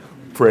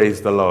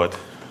Praise the Lord.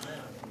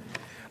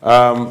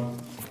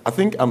 I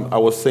think I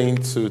was saying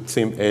to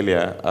Tim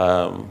earlier,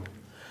 I'm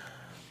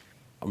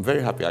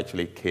very happy I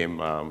actually came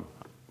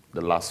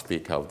the last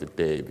speaker of the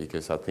day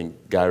because I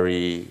think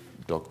Gary,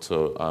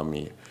 Dr.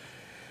 Ami,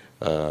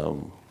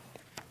 Dr.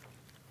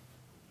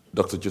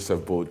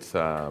 Joseph Boat,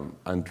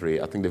 Andre,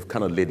 I think they've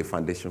kind of laid the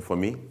foundation for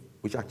me,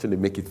 which actually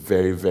make it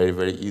very, very,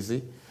 very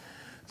easy.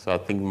 So I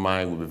think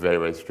mine will be very,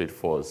 very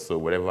straightforward. So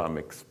whatever I'm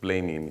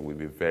explaining will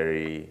be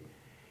very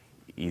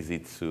easy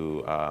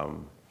to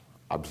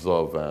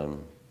absorb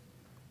and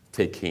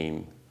take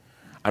in.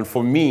 And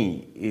for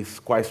me, it's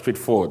quite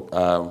straightforward.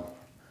 I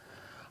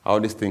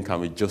always think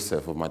I'm a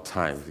Joseph of my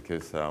time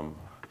because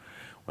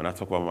when I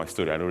talk about my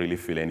story, I don't really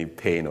feel any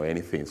pain or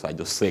anything. So I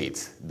just say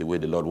it the way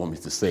the Lord wants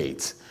me to say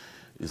it.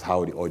 Is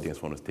how the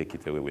audience wants to take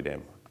it away with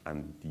them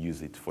and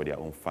use it for their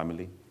own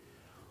family,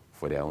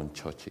 for their own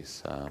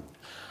churches.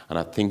 And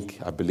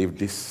I believe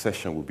this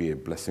session will be a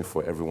blessing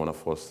for every one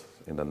of us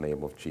in the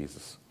name of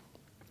Jesus.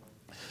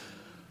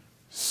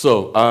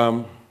 So,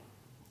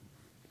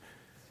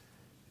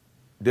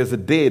 there's a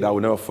day that I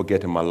will never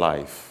forget in my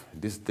life.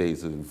 This day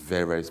is a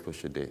very, very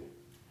special day.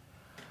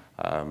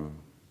 I've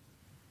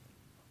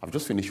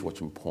just finished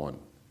watching porn.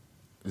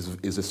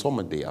 It's a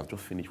summer day. I've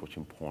just finished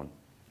watching porn.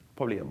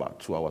 Probably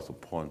about 2 hours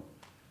of porn.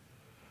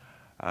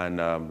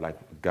 And like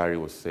Gary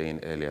was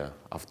saying earlier,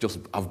 I've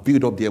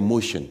built up the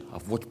emotion.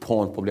 I've watched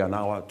porn probably an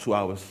hour, 2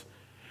 hours.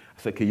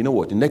 I said, okay, you know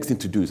what? The next thing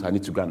to do is I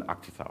need to go and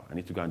act it out. I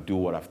need to go and do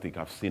what I think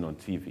I've seen on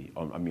TV,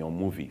 on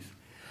movies.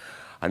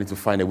 I need to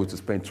find a way to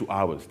spend 2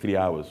 hours, 3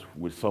 hours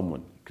with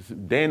someone. Because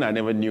then I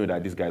never knew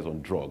that this guy's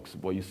on drugs.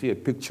 But you see a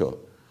picture,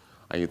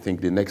 and you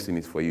think the next thing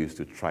is for you is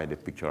to try the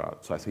picture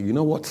out. So I said, you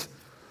know what?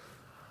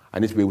 I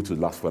need to be able to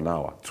last for an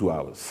hour, 2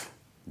 hours.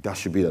 That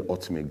should be the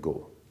ultimate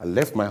goal. I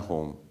left my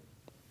home.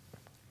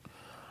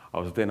 I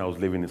was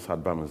living in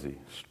South Bermondsey,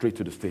 straight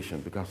to the station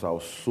because I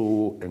was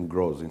so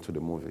engrossed into the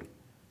movie.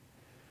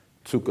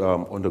 Took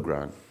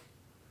Underground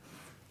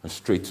and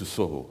straight to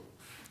Soho.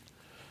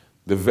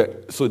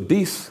 So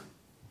this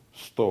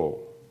store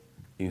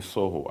in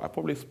Soho, I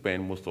probably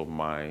spent most of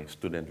my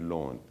student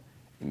loan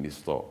in this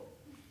store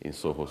in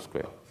Soho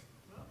Square.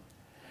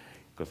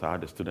 Because I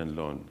had a student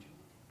loan.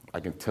 I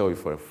can tell you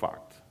for a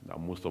fact that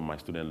most of my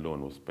student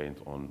loan was spent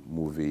on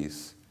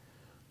movies,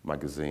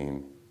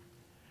 magazine.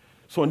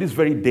 So on this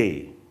very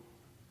day,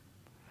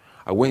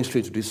 I went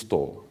straight to this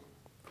store,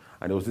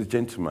 and there was this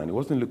gentleman. He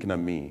wasn't looking at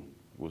me.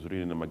 He was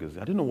reading the magazine.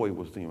 I didn't know what he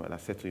was doing, but I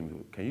said to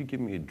him, can you give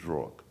me a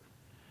drug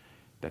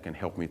that can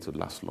help me to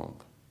last long?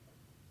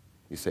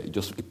 He said,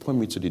 he pointed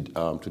me to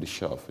the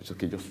shelf. He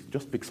said, okay,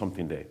 just pick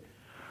something there.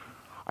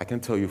 I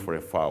can't tell you for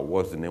a fact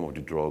what's the name of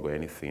the drug or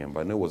anything,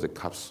 but I know it was a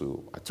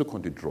capsule. I took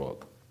on the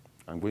drug.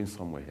 I'm going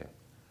somewhere here.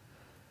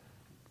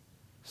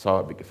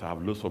 So because I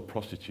have lots of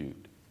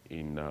prostitutes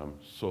in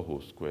Soho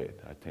Square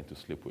that I tend to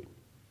sleep with.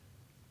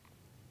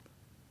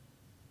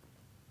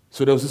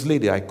 So there was this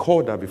lady, I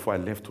called her before I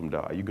left home,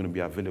 are you going to be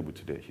available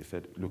today? She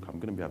said, look, I'm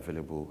going to be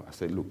available. I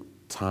said, look,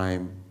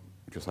 time,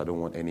 because I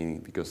don't want any,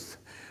 because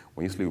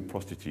when you sleep with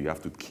prostitutes, you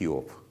have to queue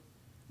up.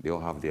 They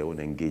all have their own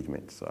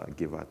engagement. So I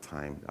gave her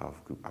time,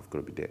 I've got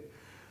to be there.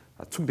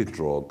 I took the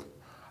drug.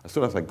 As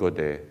soon as I got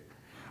there,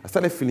 I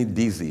started feeling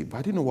dizzy, but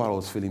I didn't know why I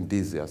was feeling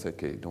dizzy. I said,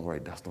 okay, don't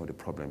worry, that's not the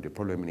problem. The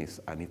problem is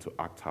I need to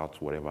act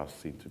out whatever I've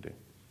seen today.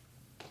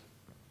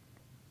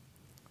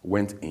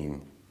 Went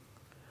in,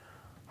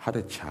 had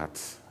a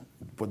chat,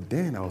 but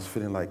then I was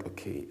feeling like,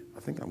 okay, I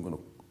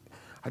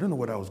don't know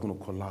whether I was going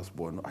to collapse,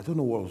 but I don't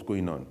know what was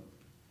going on.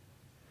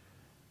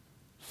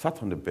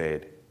 Sat on the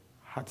bed,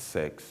 had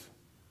sex,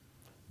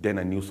 then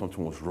I knew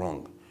something was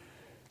wrong.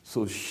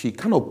 So she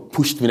kind of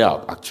pushed me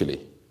out,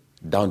 actually.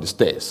 Down the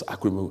stairs. I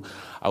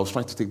was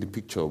trying to take the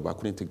picture, but I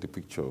couldn't take the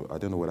picture. I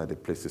don't know whether the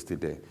place is still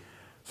there.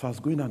 So I was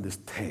going down the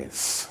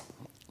stairs.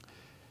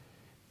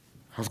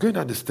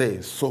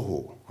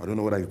 Soho. I don't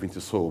know whether you've been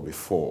to Soho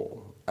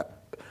before.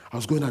 I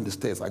was going down the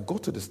stairs. I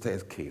got to the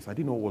staircase. I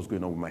didn't know what was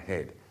going on with my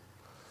head.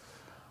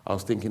 I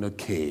was thinking,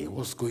 okay,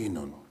 what's going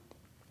on?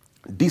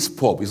 This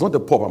pub is not the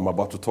pub I'm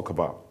about to talk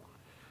about.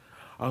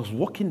 I was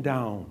walking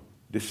down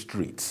the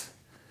street,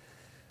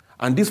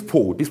 and this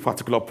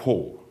particular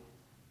pole,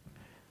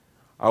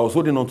 I was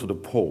holding on to the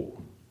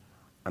pole,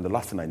 and the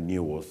last thing I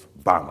knew was,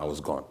 bam, I was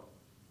gone.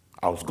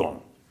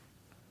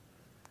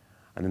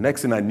 And the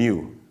next thing I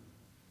knew,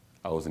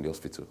 I was in the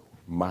hospital.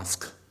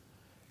 Mask,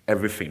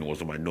 everything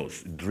was on my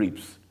nose,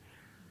 drips.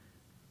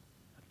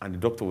 And the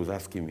doctor was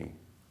asking me,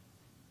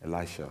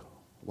 Elisha,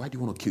 why do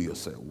you want to kill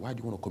yourself? Why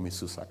do you want to commit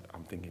suicide?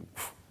 I'm thinking,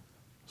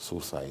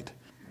 suicide?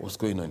 What's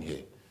going on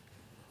here?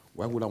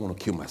 Why would I want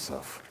to kill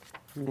myself?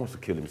 Who wants to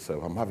kill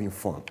himself? I'm having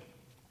fun.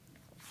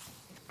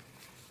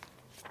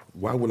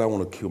 Why would I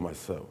want to kill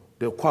myself?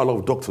 There were quite a lot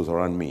of doctors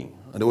around me,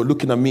 and they were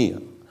looking at me.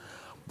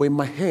 But in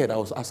my head, I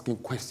was asking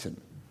questions.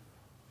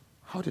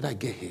 How did I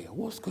get here?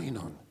 What's going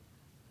on?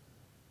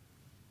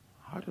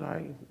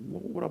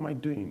 What am I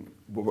doing?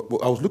 But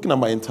I was looking at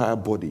my entire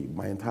body.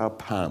 My entire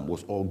palm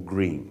was all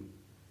green.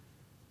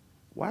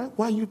 Why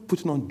are you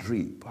putting on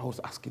drip? I was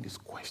asking this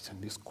question.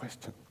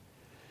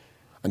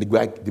 And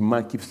the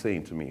man keeps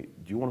saying to me,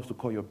 do you want us to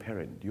call your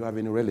parent? Do you have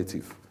any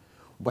relative?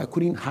 But I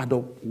couldn't add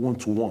up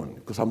one-to-one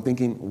because I'm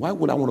thinking, why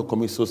would I want to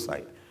commit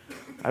suicide?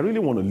 I really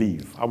want to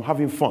leave. I'm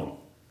having fun.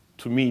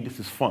 To me, this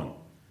is fun.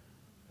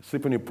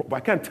 Sleeping but I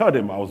can't tell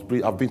them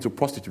I've been to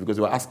prostitute because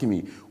they were asking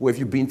me, where have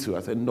you been to?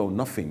 I said, no,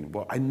 nothing.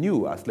 But I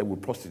knew I slept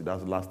with prostitute. That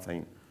was the last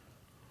time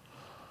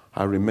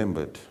I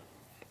remembered.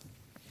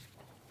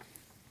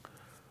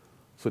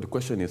 So the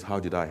question is, how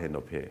did I end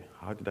up here?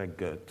 How did I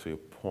get to a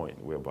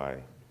point whereby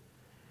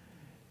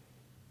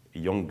a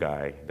young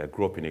guy that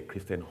grew up in a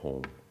Christian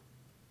home,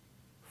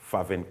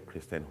 fervent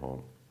Christian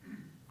home,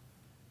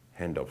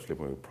 end up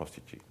sleeping with a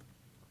prostitute?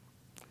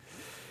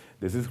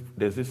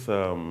 There's this.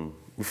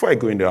 Before I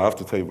go in there, I have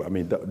to tell you. I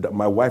mean,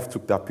 my wife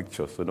took that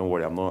picture, so don't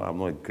worry. I'm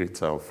not a great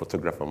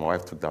photographer. My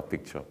wife took that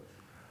picture.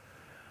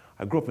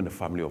 I grew up in a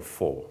family of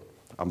 4.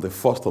 I'm the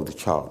first of the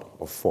child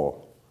of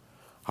 4.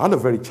 I had a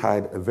very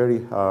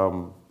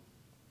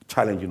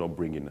challenging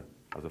upbringing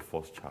as a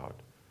first child.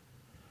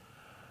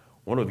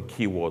 One of the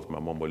key words my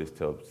mom always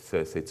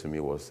said to me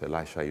was,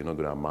 Elisha, you're not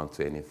going to amount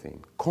to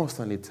anything.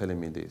 Constantly telling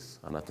me this,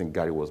 and I think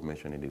Gary was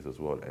mentioning this as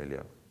well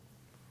earlier.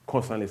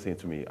 Constantly saying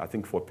to me, I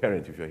think for a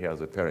parent, if you're here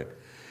as a parent,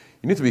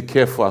 you need to be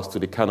careful as to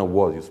the kind of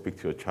words you speak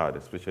to your child,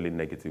 especially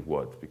negative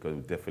words, because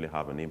it definitely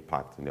have an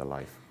impact in their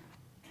life.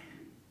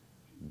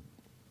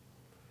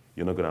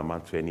 You're not going to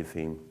amount to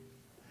anything.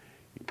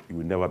 You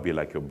will never be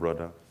like your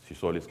brother.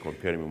 She's always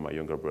comparing me with my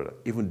younger brother,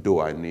 even though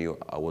I knew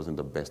I wasn't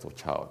the best of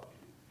child.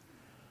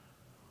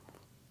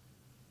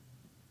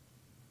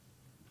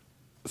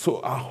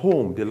 So at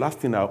home, the last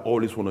thing I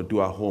always want to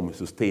do at home is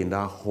to stay in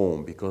that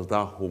home because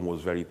that home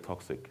was very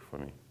toxic for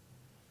me.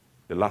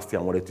 The last thing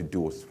I wanted to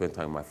do was spend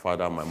time with my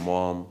father, my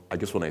mom. I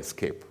just want to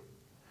escape.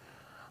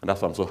 And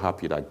that's why I'm so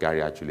happy that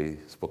Gary actually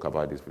spoke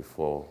about this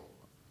before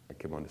I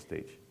came on the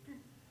stage.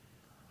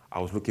 I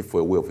was looking for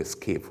a way of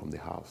escape from the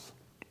house.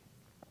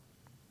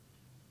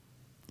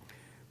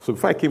 So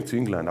before I came to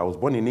England, I was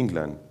born in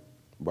England,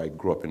 but I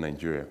grew up in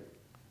Nigeria.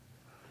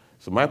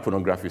 So my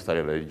pornography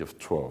started at the age of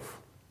 12.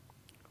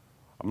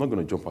 I'm not going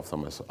to jump after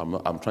myself.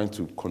 I'm trying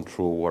to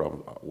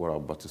control what I'm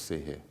about to say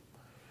here.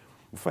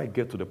 Before I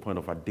get to the point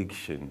of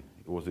addiction,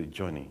 it was a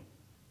journey.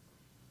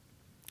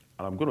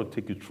 And I'm going to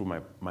take you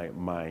through my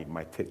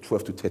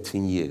 12 to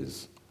 13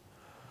 years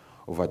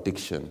of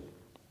addiction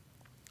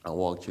and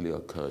what actually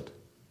occurred.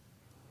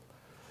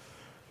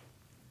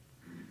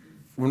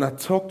 When I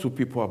talk to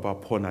people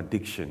about porn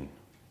addiction,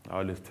 I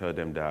always tell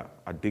them that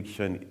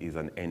addiction is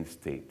an end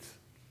state.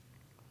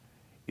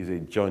 It's a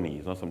journey.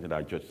 It's not something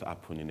that just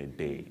happens in a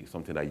day. It's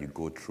something that you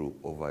go through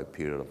over a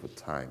period of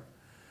time.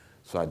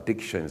 So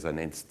addiction is an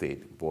end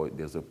state, but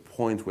there's a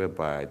point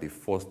whereby the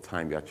first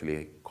time you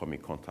actually come in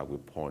contact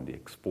with porn, the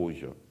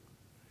exposure,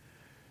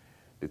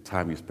 the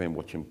time you spend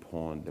watching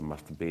porn, the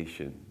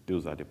masturbation,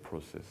 those are the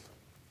process.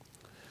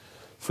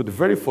 So the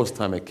very first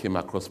time I came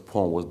across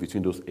porn was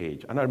between those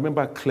ages. And I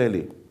remember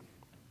clearly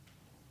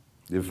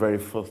the very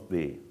first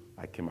day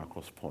I came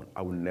across porn.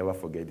 I will never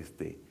forget this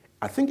day.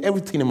 I think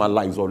everything in my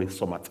life is always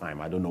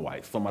summertime. I don't know why.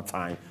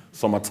 Summertime.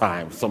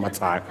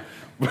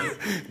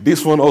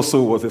 This one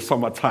also was a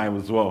summertime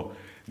as well.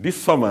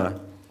 This summer,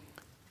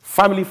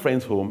 family,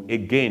 friends home,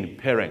 again,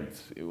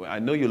 parents. I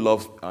know you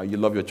love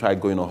your child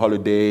going on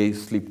holiday,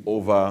 sleep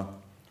over,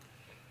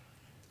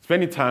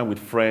 spending time with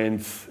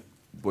friends,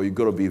 but you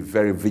got to be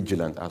very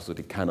vigilant as to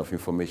the kind of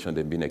information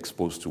they've been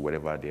exposed to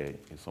wherever they're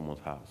in someone's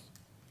house.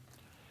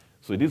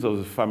 So this was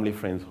a family,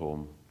 friends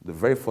home. The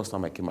very first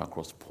time I came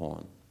across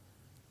porn,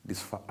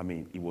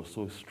 it was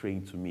so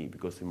strange to me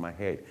because in my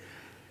head,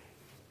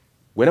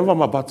 whenever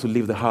I'm about to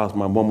leave the house,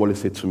 my mom always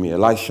said to me,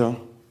 Elisha,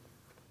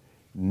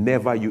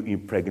 never you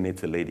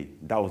impregnate a lady.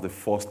 That was the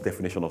first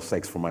definition of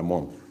sex from my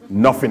mom.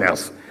 Nothing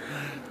else.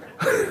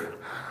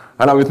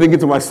 And I was thinking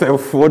to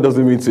myself, what does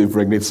it mean to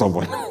impregnate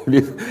someone?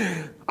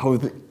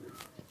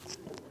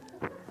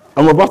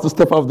 I'm about to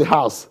step out of the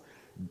house.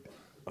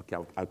 Okay,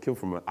 I came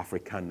from an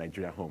African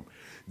Nigerian home.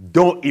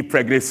 Don't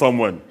impregnate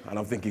someone. And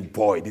I'm thinking,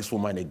 boy, this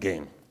woman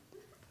again.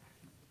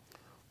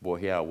 But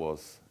here I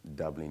was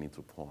dabbling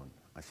into porn,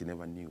 and she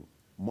never knew.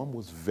 My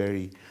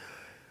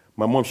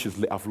mom,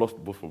 I've lost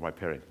both of my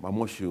parents. My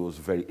mom,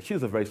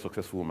 she's a very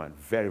successful woman,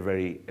 very,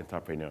 very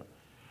entrepreneur.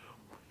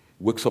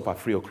 Wakes up at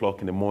 3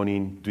 o'clock in the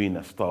morning, doing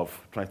her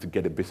stuff, trying to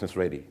get the business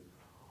ready.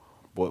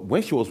 But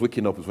when she was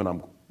waking up is when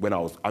I'm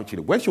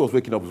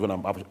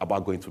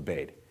about going to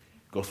bed.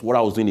 Because what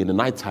I was doing in the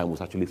nighttime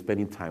was actually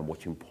spending time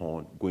watching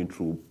porn, going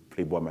through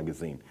Playboy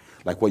magazine.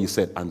 Like what you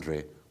said,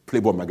 Andre,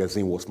 Playboy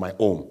magazine was my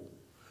home.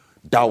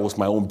 That was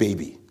my own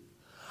baby.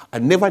 I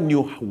never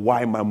knew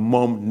why my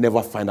mom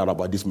never found out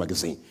about this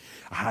magazine.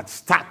 I had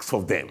stacks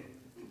of them.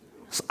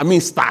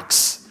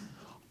 Stacks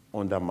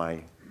under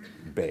my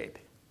bed.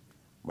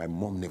 My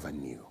mom never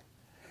knew.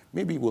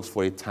 Maybe it was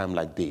for a time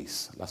like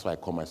this. That's why I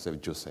call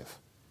myself Joseph.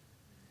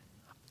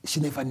 She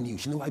never knew.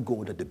 She never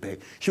go under the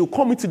bed. She would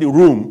come into the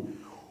room.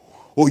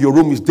 Oh, your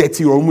room is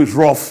dirty. Your room is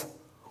rough.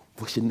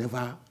 But she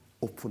never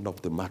opened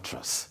up the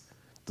mattress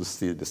to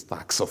see the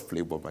stacks of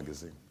Playboy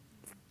magazine.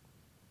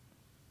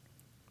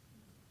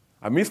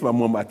 I miss my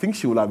mom. I think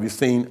she will have been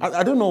saying,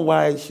 I don't know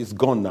why she's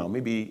gone now.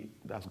 Maybe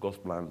that's God's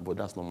plan, but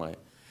that's not mine.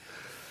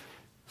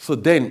 So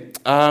then,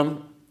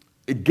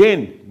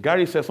 again,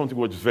 Gary said something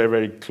which is very,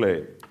 very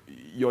clear.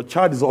 Your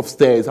child is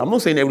upstairs. I'm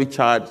not saying every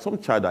child. Some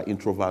child are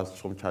introverts,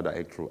 some child are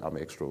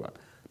extrovert.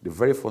 The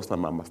very first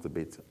time I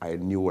masturbated, I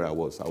knew where I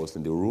was. I was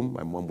in the room.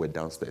 My mom went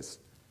downstairs.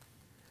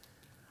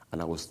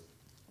 And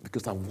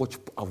because I've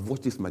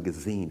watched this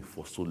magazine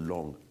for so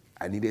long,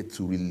 I needed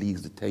to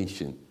release the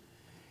tension.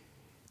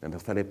 And I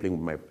started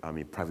playing with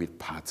my private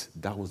part.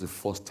 That was the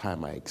first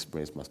time I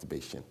experienced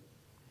masturbation.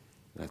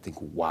 And I think,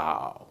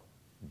 wow,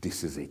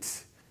 this is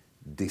it.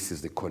 This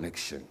is the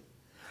connection.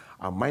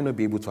 I might not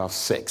be able to have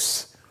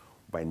sex,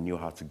 but I knew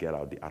how to get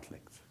out the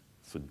outlet.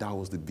 So that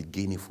was the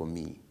beginning for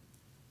me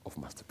of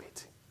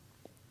masturbating.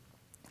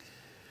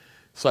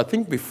 So I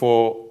think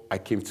before I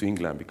came to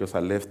England, because I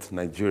left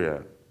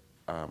Nigeria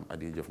at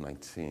the age of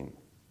 19,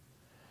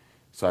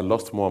 so I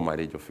lost mom at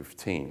the age of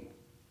 15.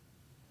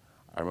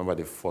 I remember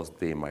the first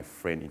day my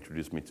friend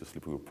introduced me to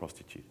sleeping with a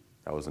prostitute.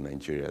 I was in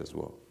Nigeria as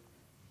well.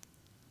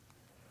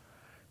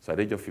 So at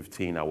the age of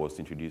 15, I was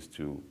introduced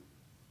to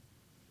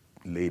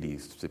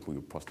ladies sleeping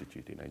with a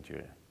prostitute in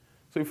Nigeria.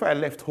 So if I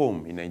left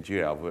home in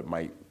Nigeria,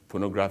 my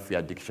pornography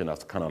addiction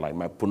is kind of like,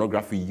 my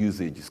pornography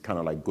usage is kind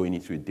of like going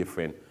into a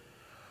different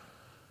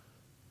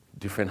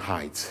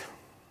heights.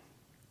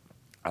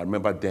 I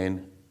remember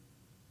then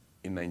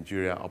in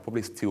Nigeria, I'll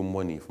probably steal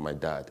money from my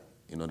dad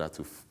in order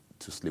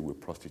to sleep with a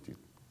prostitute.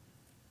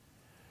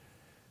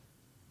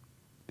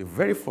 The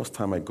very first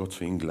time I got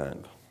to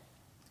England,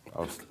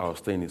 I was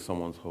staying in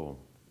someone's home.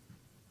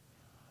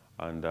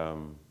 And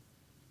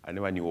I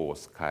never knew what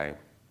was Sky.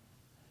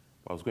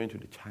 But I was going to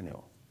the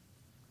channel.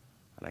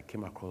 And I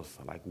came across,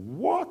 like,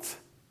 what?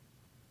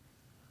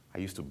 I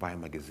used to buy a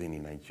magazine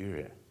in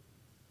Nigeria.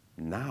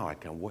 Now I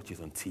can watch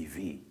it on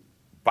TV.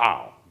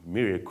 Wow,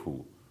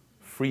 miracle,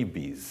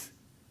 freebies.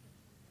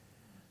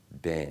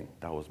 Then,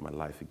 that was my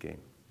life again.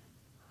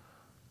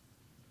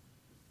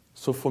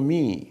 So for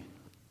me,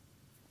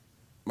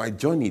 my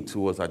journey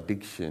towards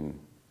addiction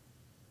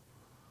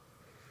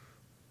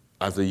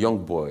as a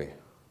young boy,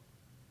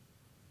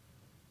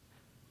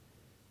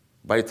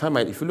 by the time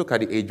if you look at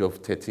the age of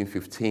 13,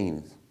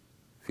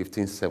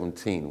 15,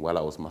 17, while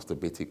I was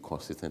masturbating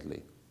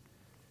consistently,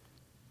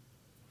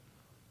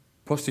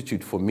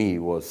 prostitute for me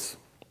was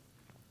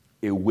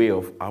a way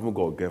of, I haven't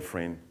got a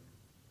girlfriend,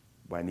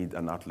 but I need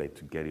an outlet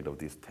to get rid of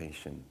this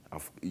tension.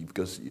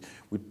 Because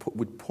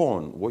with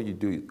porn, what you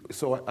do,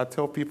 so I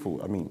tell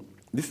people, I mean,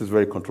 this is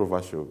very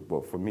controversial,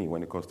 but for me,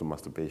 when it comes to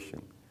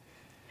masturbation,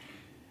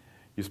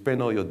 you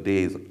spend all your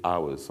days,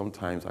 hours.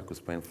 Sometimes I could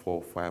spend 4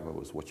 or 5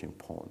 hours watching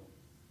porn.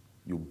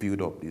 You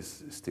build up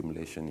this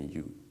stimulation in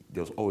you.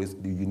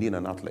 You need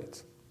an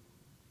outlet.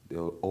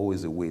 There's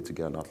always a way to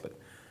get an outlet.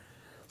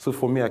 So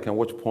for me, I can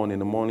watch porn in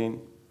the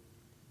morning,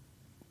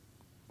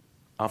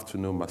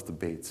 afternoon,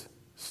 masturbate,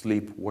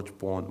 sleep, watch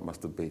porn,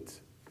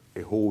 masturbate,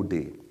 a whole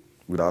day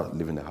without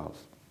leaving the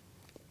house.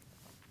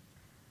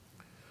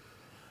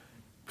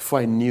 Before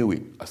I knew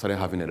it, I started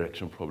having an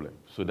erection problem.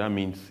 So that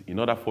means in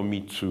order for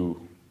me to,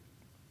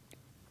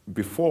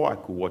 before I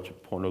could watch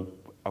porn,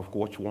 I could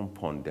watch one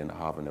porn, then I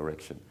have an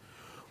erection.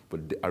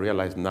 But I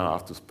realized now I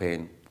have to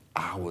spend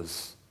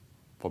hours,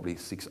 probably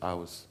 6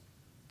 hours,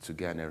 to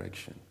get an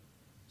erection.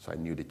 So I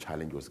knew the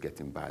challenge was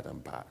getting bad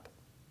and bad.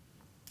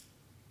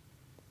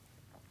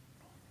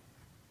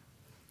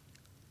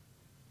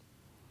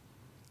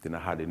 Then I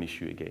had an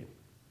issue again.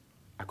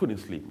 I couldn't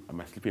sleep, and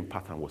my sleeping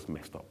pattern was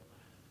messed up.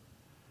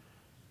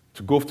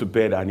 To go to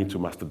bed, I need to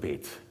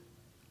masturbate.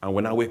 And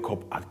when I wake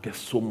up, I get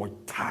so much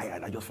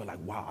tired. I just feel like,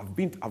 wow, I've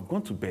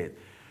gone to bed.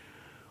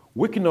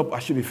 Waking up, I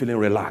should be feeling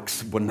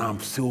relaxed, but now I'm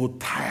so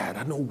tired.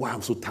 I don't know why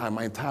I'm so tired.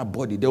 My entire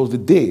body. There was a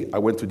day I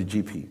went to the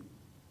GP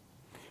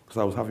because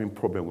I was having a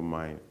problem with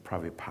my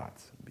private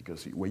parts.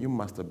 Because when you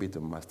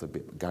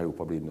masturbate, Gary will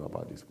probably know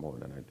about this more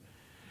than I do.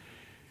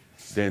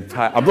 The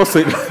entire, I'm not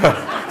saying,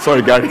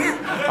 sorry, Gary.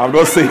 I'm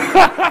not saying,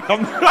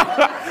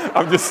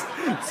 I'm just,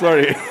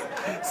 sorry.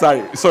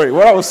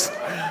 What I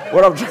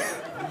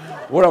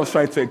was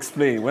trying to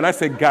explain. When I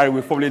say Gary,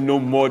 we probably know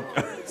more.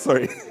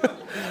 Sorry.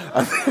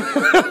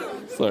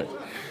 Sorry.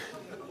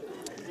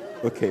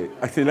 Okay.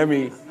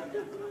 Actually,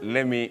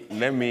 let me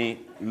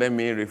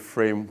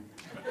reframe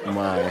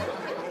my.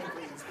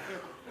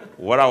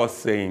 What I was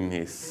saying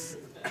is,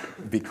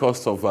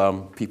 because of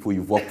people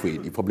you've worked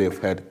with, you probably have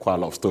heard quite a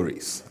lot of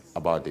stories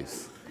about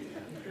this.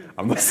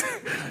 I'm not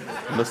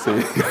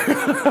saying.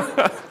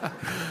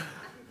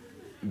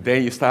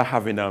 Then you start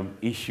having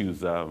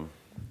issues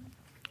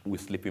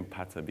with sleeping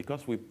pattern.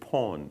 Because with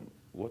porn,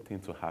 what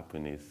tends to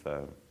happen is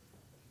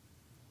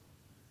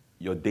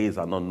your days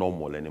are not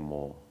normal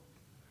anymore.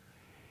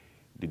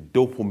 The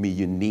dopamine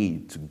you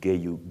need to get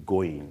you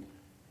going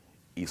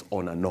is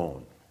on and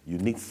on. You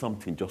need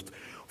something just,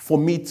 for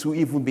me to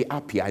even be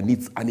happy, I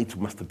need to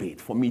masturbate.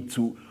 For me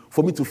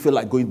to feel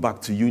like going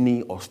back to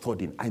uni or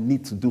studying, I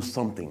need to do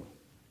something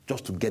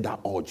just to get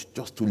that urge,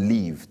 just to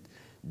leave.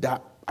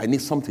 That I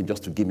need something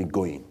just to get me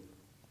going.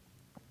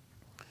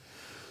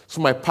 So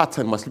my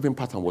sleeping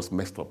pattern was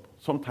messed up.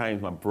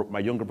 Sometimes my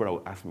younger brother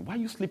would ask me, why are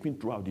you sleeping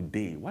throughout the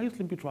day? Why are you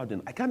sleeping throughout the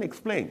night? I can't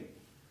explain. It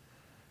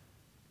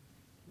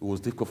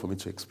was difficult for me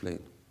to explain.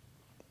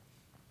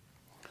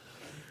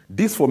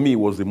 This, for me,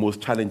 was the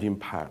most challenging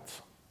part.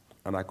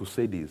 And I could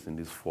say this in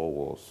these 4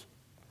 walls.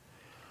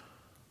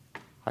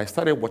 I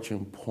started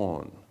watching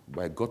porn,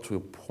 but I got to a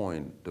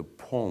point, the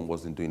porn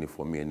wasn't doing it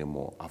for me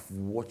anymore. I've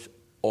watched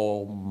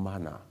all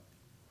manner.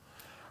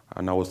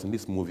 And I was in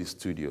this movie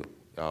studio.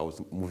 I was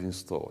in a movie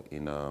store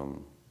in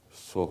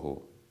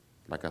Soho.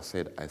 Like I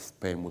said, I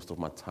spend most of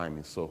my time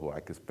in Soho.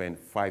 I could spend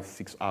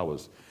 5-6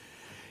 hours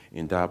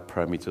in that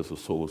perimeters of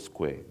Soho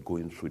Square,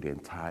 going through the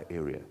entire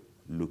area,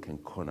 looking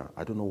corner.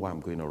 I don't know why I'm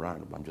going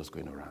around, but I'm just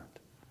going around.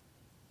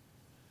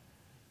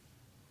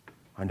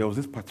 And there was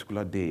this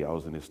particular day I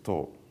was in a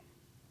store.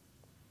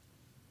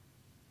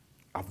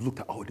 I've looked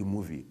at all the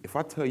movie. If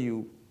I tell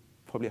you,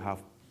 probably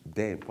have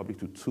then probably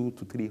to 200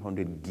 to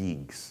 300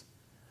 gigs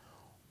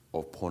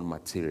of porn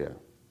material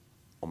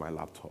on my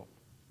laptop.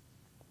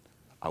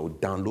 I would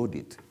download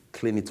it,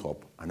 clean it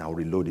up, and I'll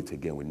reload it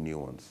again with new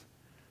ones.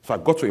 So I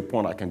got to a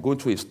point I can go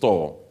into a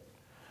store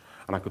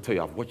and I could tell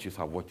you, I've watched this,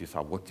 I've watched this,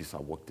 I've watched this,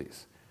 I've watched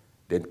this.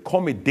 Then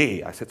come a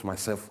day, I said to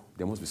myself,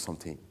 there must be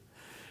something.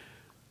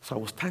 So I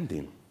was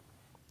standing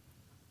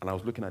and I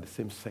was looking at the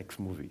same sex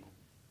movie.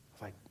 I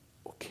was like,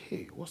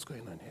 okay, what's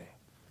going on here?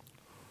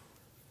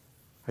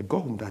 I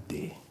got home that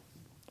day.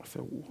 I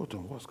said, hold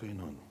on, what's going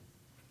on?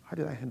 How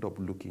did I end up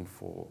looking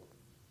for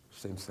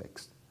same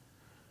sex?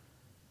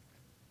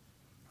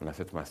 And I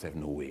said to myself,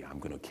 no way, I'm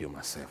going to kill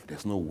myself.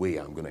 There's no way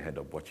I'm going to end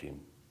up watching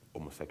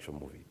homosexual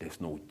movie. There's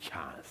no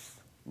chance.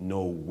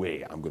 No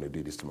way I'm going to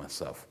do this to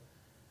myself.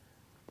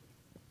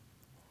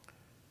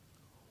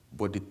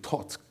 But the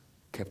thoughts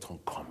kept on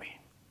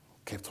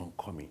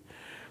coming.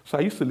 So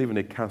I used to live in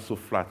a council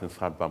flat in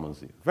South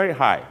Bermondsey. Very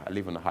high. I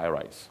live in a high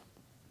rise.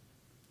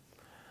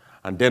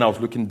 And then I was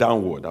looking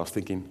downward. I was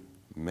thinking,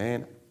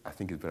 man, I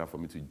think it's better for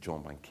me to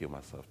jump and kill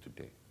myself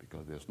today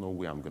because there's no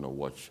way I'm going to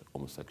watch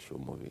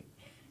homosexual movie.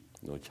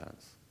 No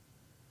chance.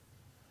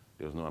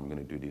 There's no I'm going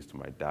to do this to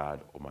my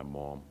dad or my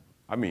mom.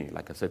 I mean,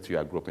 like I said to you,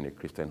 I grew up in a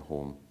Christian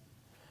home.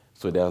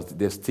 So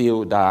there's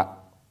still that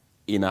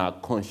inner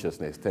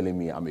consciousness telling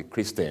me I'm a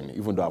Christian,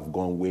 even though I've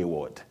gone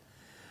wayward.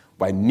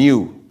 But I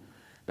knew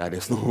that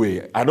there's no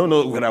way. I don't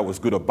know whether I was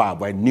good or bad,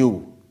 but I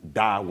knew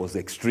that was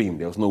extreme.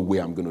 There was no way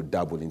I'm going to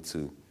dabble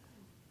into.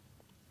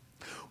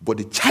 But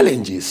the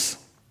challenge is,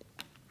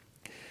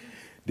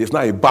 there's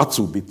now a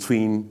battle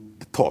between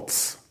the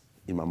thoughts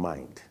in my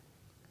mind.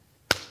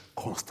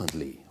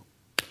 Constantly,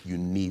 you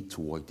need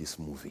to watch this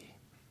movie.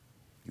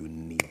 You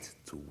need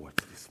to watch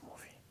this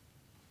movie.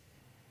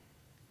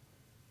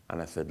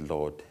 And I said,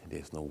 Lord,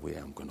 there's no way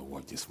I'm going to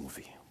watch this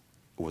movie.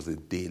 It was a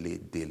daily.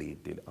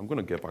 I'm going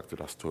to get back to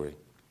that story.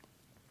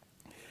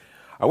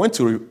 I went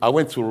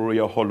to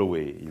Royal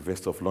Holloway,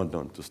 University of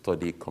London, to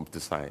study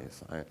computer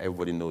science.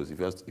 Everybody knows if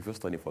you're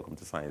studying for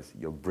computer science,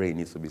 your brain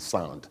needs to be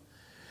sound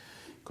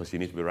because you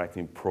need to be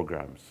writing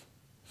programs,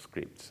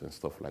 scripts, and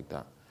stuff like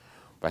that.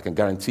 But I can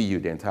guarantee you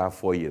the entire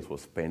 4 years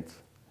was spent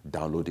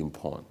downloading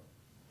porn.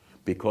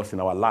 Because in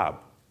our lab,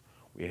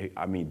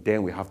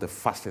 then we have the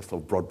fastest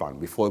of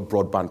broadband. Before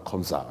broadband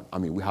comes out,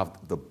 we have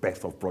the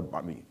best of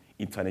broadband,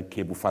 internet,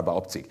 cable, fiber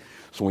optic.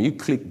 So when you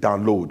click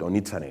download on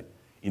internet,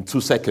 in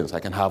 2 seconds,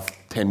 I can have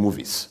 10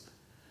 movies.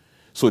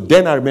 So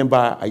then I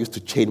remember I used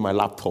to chain my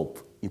laptop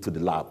into the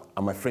lab,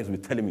 and my friends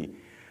would be telling me,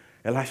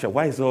 Elisha,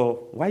 why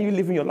are you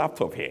leaving your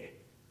laptop here?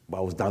 But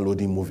I was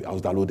downloading movies, I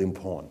was downloading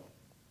porn.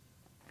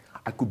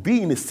 I could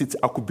be in a city,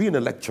 I could be in a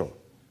lecture,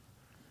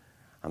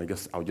 and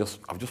I'll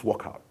just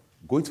walk out,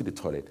 go into the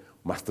toilet,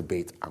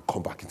 masturbate, and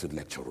come back into the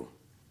lecture room.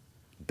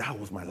 That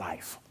was my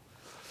life.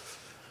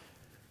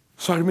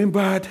 So I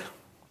remembered,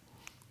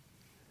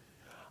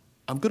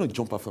 I'm going to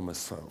jump after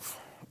myself.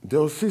 There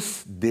was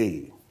this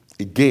day,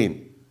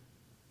 again,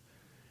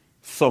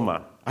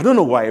 summer. I don't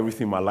know why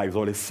everything in my life is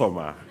always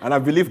summer. And I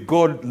believe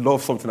God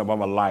loves something about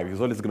my life.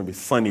 It's always going to be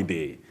sunny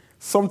day.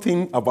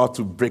 Something about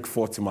to break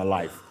forth in my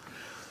life.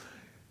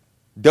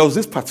 There was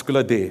this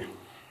particular day,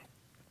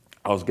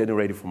 I was getting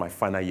ready for my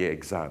final year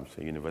exams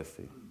at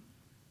university.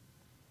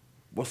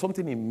 But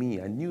something in me,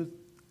 I knew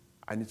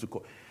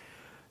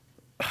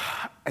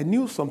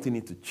something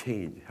needed to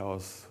change.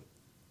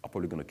 I'm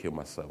probably going to kill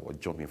myself or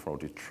jump in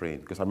front of the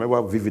train. Because I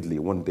remember vividly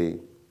one day,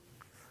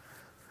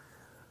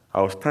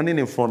 I was standing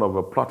in front of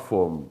a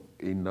platform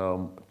in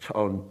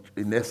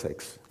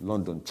Essex,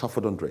 London,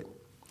 Trafford 100.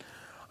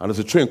 And there's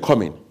a train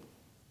coming.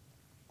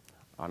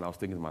 And I was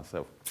thinking to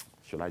myself,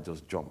 should I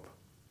just jump?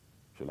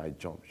 Should I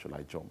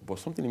jump? But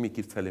something in me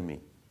keeps telling me,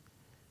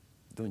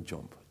 don't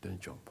jump.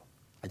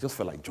 I just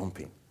felt like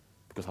jumping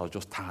because I was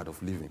just tired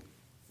of living.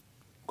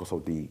 Because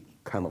of the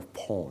kind of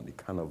porn, the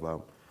kind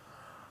of...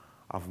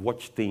 I've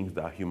watched things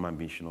that human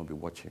beings should not be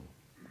watching.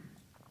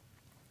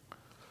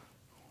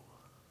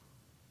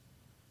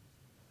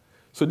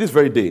 So this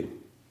very day,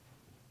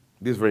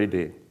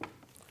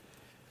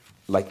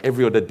 like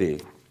every other day,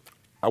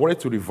 I wanted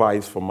to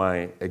revise for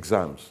my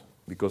exams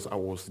because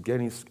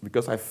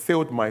because I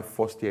failed my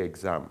first year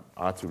exam.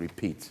 I had to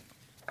repeat.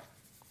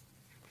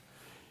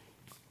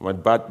 My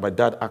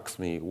dad asked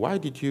me, why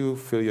did you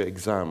fail your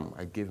exam?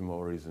 I gave him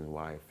all reasons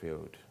why I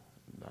failed.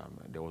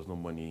 There was no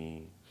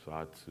money, so I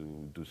had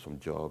to do some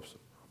jobs.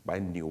 But I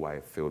knew why I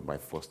failed my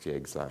first year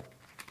exam.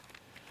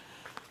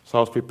 So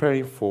I was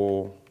preparing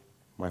for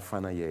my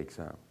final year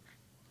exam.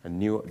 I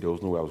knew there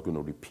was no way I was going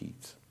to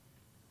repeat.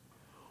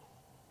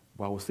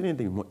 But I was sitting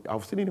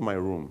in my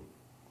room.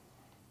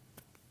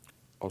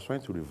 I was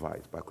trying to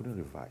revise, but I couldn't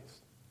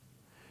revise.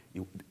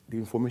 The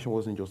information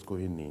wasn't just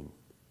going in.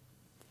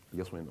 I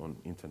just went on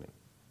internet,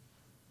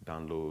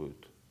 download,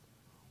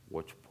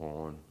 watch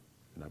porn,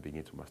 and I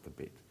began to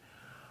masturbate.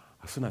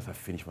 As soon as I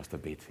finished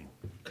masturbating,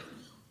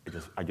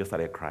 I just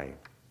started crying.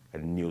 I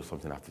knew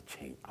something had to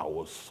change. I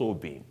was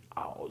sobbing.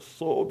 I was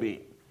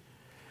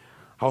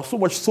so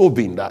much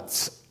sobbing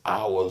that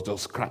I was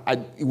just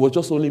crying. It was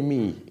just only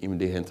me in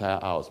the entire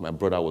house. My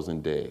brother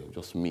wasn't there,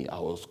 just me. I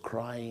was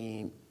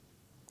crying.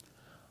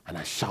 And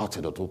I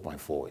shouted at top of my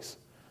voice.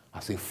 I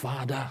said,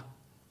 Father,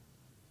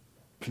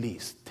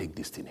 please take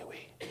this thing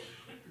away.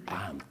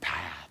 I'm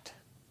tired.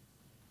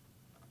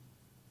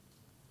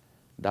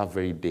 That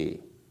very day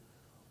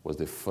was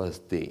the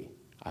first day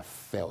I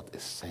felt a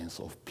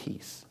sense of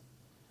peace.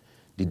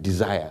 The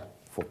desire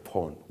for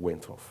porn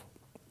went off.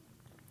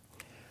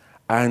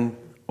 And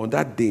on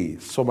that day,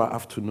 summer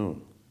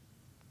afternoon,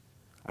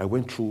 I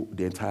went through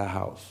the entire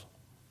house,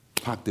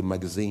 packed the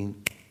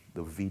magazine,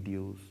 the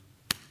videos,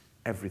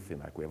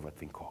 everything I could ever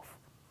think of,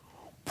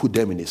 put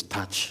them in a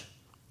starch,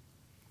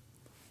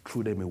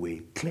 threw them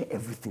away, clear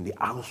everything. The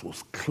house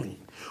was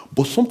clean.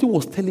 But something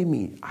was telling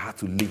me I had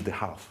to leave the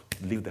house,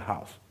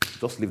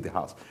 just leave the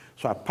house.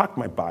 So I packed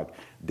my bag.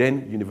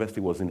 Then university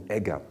was in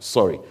Egham.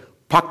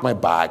 Packed my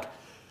bag.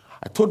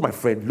 I told my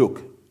friend,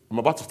 look, I'm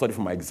about to study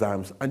for my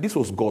exams, and this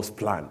was God's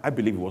plan. I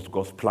believe it was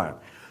God's plan.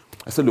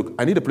 I said, look,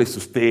 I need a place to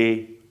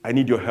stay. I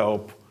need your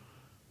help.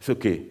 He said,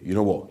 okay, you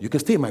know what? You can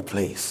stay in my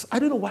place. I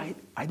don't know why.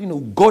 I didn't know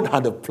God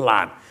had a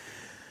plan.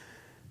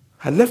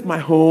 I left my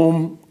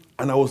home,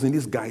 and I was in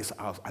this guy's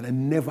house, and I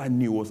never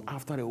knew. It was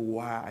after a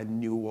while I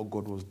knew what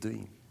God was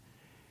doing.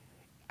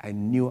 I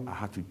knew I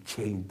had to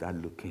change that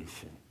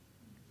location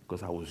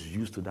because I was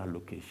used to that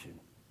location.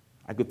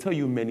 I could tell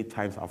you many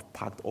times I've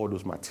packed all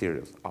those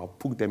materials. I'll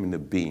put them in the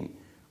bin.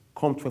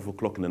 Come 12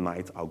 o'clock in the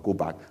night, I'll go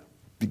back,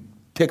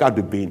 take out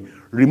the bin,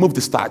 remove the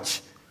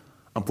starch,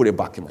 and put it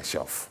back in my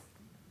shelf.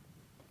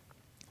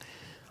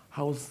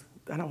 I was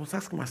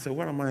asking myself,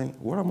 what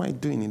am I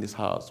doing in this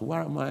house? Where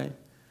am I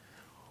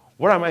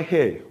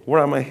here?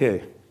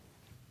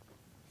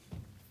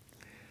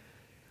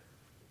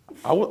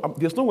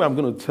 There's no way I'm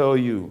going to tell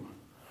you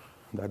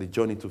that the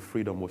journey to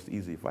freedom was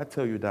easy. If I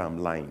tell you that, I'm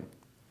lying.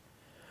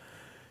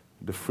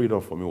 The freedom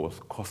for me was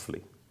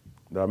costly.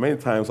 There are many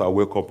times I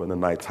wake up in the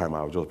night time,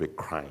 I'll just be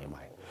crying.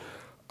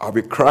 I'll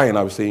be crying,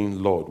 I'll be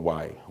saying, Lord,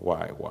 why?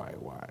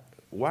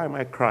 Why am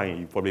I crying?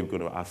 You're probably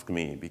going to ask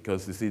me.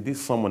 Because you see, this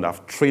is someone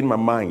I've trained my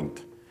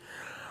mind.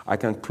 I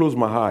can close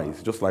my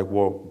eyes, just like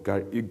what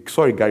Gary,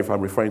 sorry, Gary, if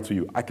I'm referring to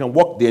you. I can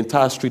walk the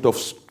entire street of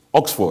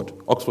Oxford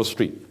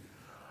Street.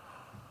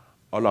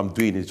 All I'm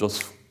doing is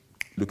just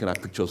looking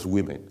at pictures of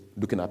women,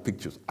 looking at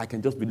pictures. I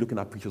can just be looking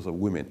at pictures of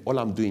women. All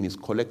I'm doing is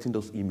collecting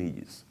those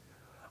images.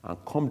 And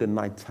come the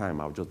night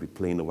time, I'll just be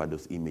playing over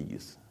those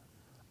images,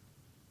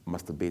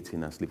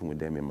 masturbating and sleeping with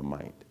them in my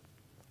mind.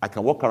 I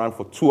can walk around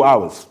for 2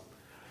 hours.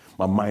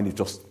 My mind is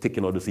just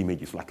taking all those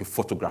images like a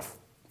photograph.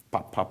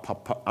 Pop, pop,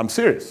 pop, pop. I'm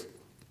serious.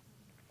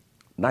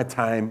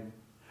 Nighttime.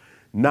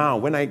 Now,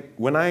 when I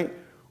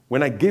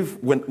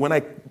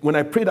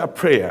pray that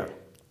prayer,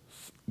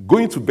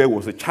 going to bed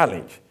was a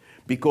challenge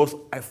because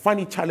I find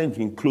it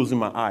challenging closing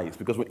my eyes.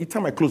 Because each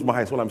time I close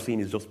my eyes, all I'm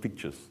seeing is just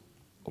pictures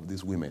of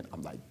these women.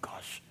 I'm like,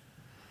 gosh,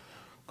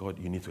 God,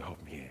 you need to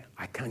help me here.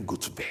 I can't go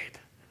to bed.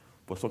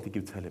 But something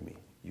keeps telling me,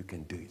 you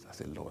can do it. I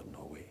said, Lord,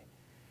 no way.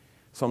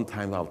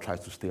 Sometimes I'll try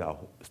to stay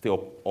up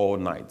all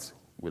night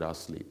without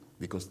sleep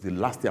because the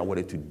last thing I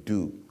wanted to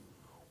do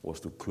was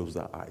to close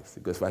the eyes.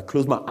 Because if I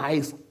close my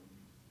eyes,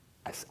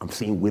 I'm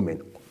seeing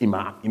women in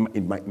my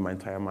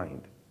entire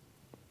mind.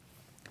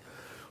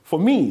 For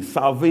me,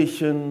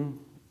 salvation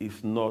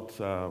is not,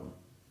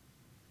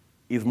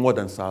 is more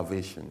than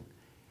salvation.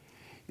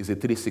 It's a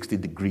 360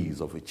 degrees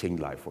of a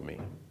changed life for me.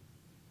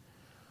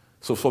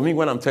 So for me,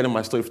 when I'm telling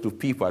my story to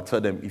people, I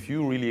tell them, if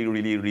you really,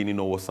 really, really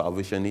know what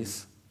salvation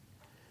is,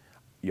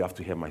 you have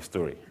to hear my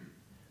story.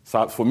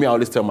 So for me, I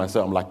always tell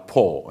myself, I'm like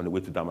Paul on the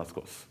way to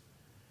Damascus.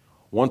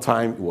 One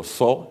time it was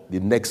Saul, the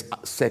next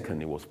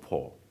second it was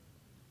Paul.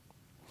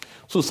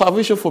 So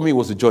salvation for me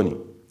was a journey,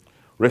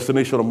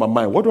 restoration of my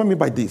mind. What do I mean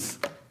by this?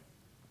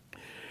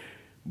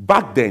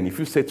 Back then, if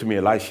you said to me,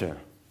 Elisha,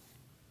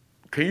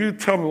 can you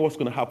tell me what's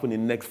going to happen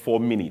in the next 4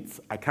 minutes?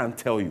 I can't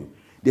tell you.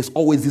 There's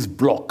always this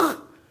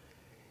block.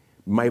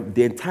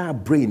 The entire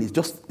brain is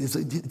just,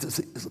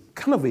 it's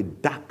kind of a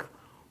dark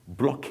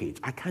blockage.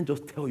 I can't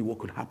just tell you what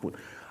could happen.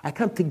 I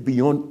can't think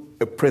beyond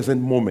a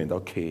present moment.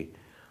 Okay,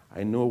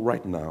 I know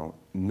right now,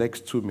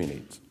 next 2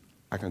 minutes,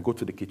 I can go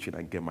to the kitchen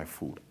and get my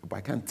food, but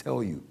I can't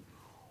tell you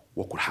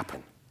what could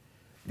happen.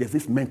 There's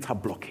this mental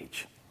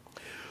blockage.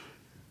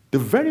 The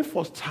very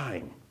first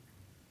time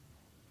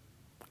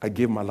I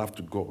gave my life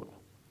to God,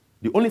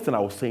 the only thing I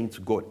was saying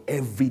to God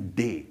every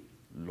day,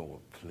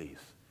 Lord, please,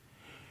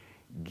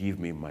 give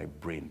me my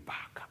brain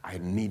back. I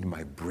need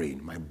my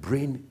brain. My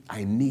brain,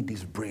 I need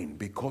this brain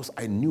because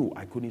I knew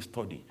I couldn't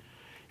study.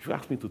 If you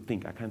ask me to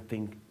think, I can't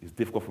think. It's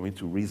difficult for me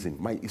to reason.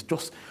 It's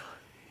just,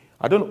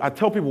 I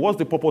tell people, what's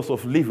the purpose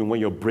of living when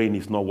your brain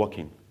is not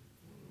working?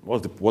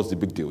 What's the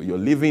big deal? You're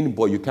living,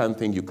 but you can't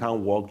think, you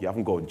can't work, you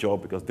haven't got a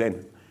job, because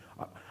then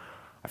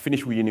I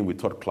finished uni with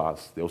third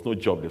class. There was no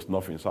job, there's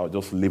nothing, so I was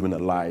just living a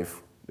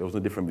life. There was no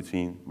difference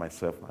between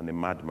myself and a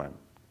madman.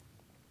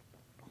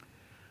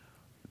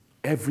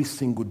 Every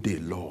single day,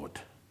 Lord,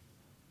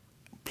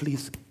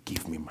 please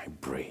give me my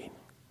brain.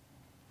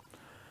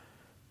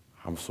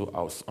 I'm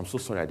so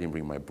sorry I didn't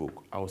bring my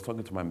book. I was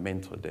talking to my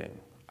mentor then.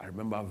 I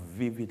remember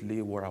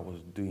vividly what I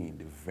was doing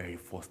the very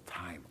first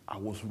time. I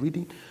was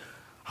reading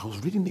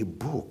a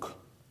book.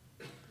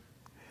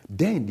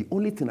 Then the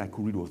only thing I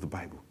could read was the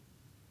Bible.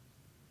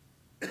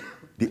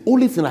 The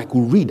only thing I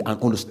could read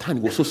and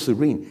understand was so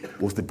serene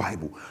was the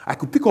Bible. I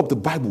could pick up the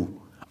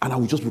Bible and I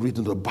would just be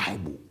reading the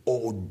Bible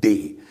all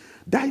day.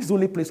 That is the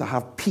only place I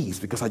have peace,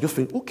 because I just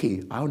feel,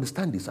 okay, I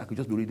understand this. I could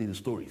just be reading the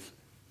stories.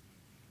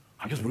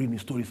 I just be reading the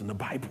stories in the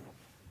Bible.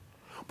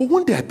 But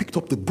one day I picked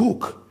up the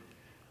book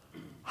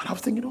and I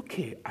was thinking,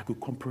 okay, I could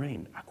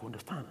comprehend, I could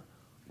understand.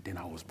 Then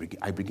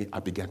I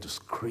began to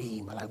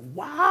scream. I'm like,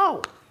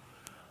 wow,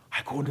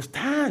 I could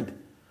understand.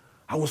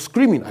 I was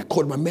screaming. I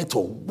called my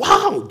mentor.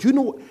 Wow, do you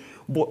know?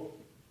 But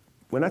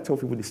when I tell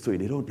people this story,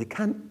 they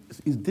can't.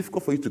 It's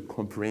difficult for you to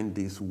comprehend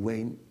this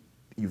when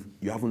you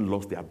haven't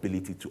lost the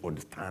ability to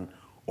understand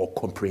or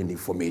comprehend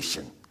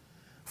information.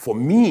 For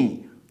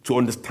me, to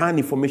understand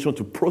information,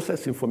 to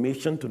process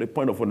information to the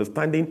point of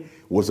understanding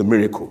was a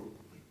miracle.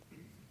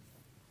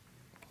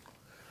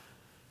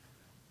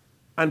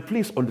 And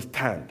please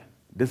understand,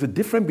 there's a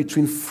difference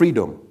between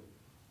freedom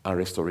and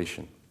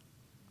restoration.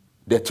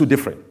 They're two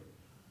different.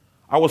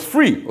 I was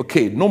free,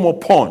 okay, no more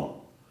porn,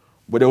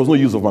 but there was no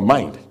use of my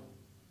mind.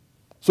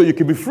 So you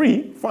can be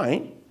free,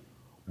 fine,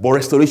 but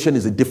restoration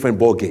is a different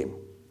ball game.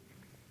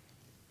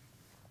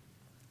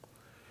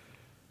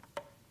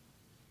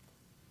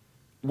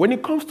 When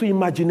it comes to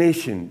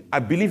imagination, I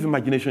believe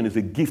imagination is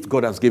a gift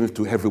God has given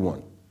to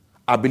everyone.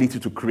 Ability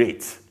to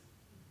create.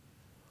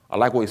 I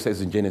like what it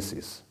says in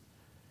Genesis.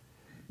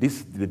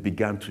 This they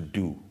began to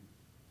do.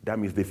 That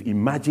means they've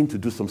imagined to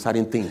do some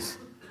certain things.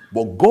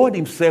 But God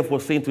himself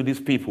was saying to these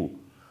people,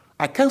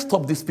 I can't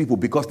stop these people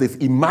because they've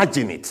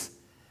imagined it.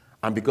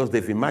 And because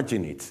they've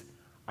imagined it,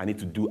 I need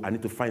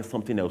to find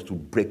something else to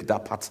break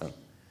that pattern.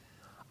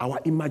 Our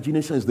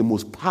imagination is the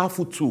most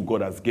powerful tool God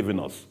has given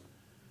us.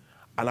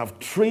 And I've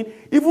trained,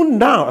 even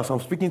now, as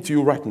I'm speaking to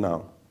you right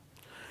now,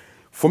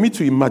 for me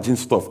to imagine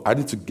stuff, I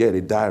need to get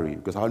a diary,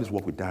 because I always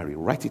work with diary,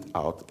 write it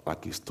out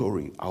like a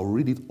story. I'll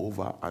read it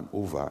over and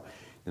over,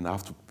 and I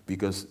have to,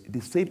 because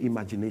the same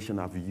imagination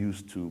I've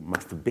used to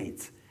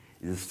masturbate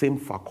is the same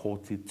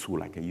faculty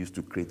tool I can use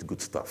to create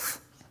good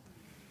stuff.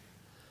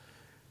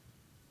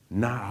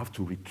 Now I have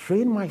to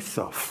retrain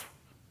myself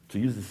to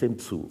use the same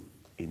tool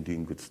in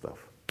doing good stuff.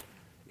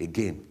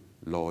 Again,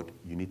 Lord,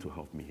 you need to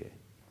help me here.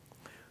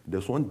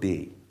 There's one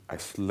day I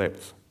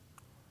slept.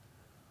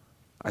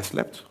 I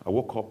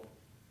woke up.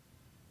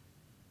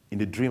 In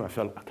the dream, I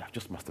felt like I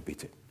just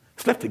masturbated.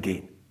 Slept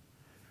again.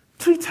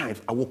 3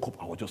 times I woke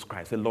up, I was just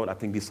crying. I said, Lord, I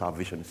think this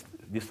salvation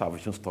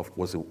stuff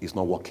is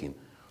not working.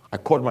 I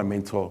called my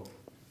mentor.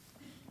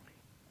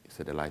 He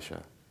said,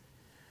 Elisha,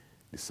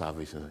 the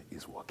salvation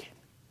is working.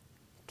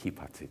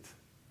 Keep at it.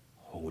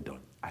 Hold on.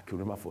 I can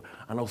remember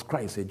and I was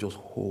crying. He said, just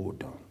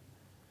hold on.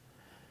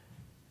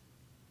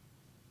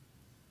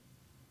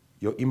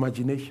 Your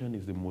imagination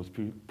is the most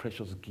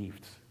precious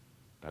gift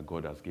that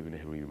God has given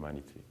every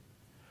humanity.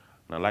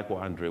 And I like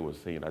what Andre was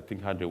saying. I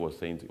think Andre was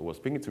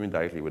speaking to me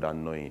directly without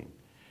knowing.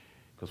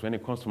 Because when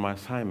it comes to my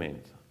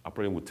assignment, I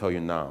probably would tell you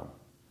now,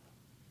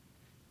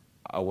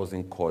 I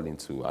wasn't called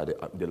into,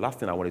 the last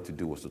thing I wanted to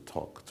do was to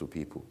talk to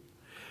people.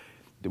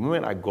 The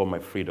moment I got my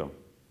freedom,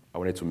 I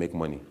wanted to make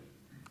money.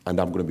 And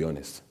I'm going to be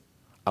honest.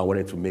 I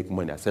wanted to make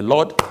money. I said,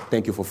 Lord,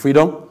 thank you for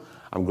freedom.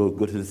 I'm going to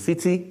go to the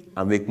city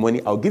and make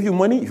money. I'll give you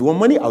money. If you want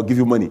money, I'll give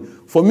you money.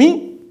 For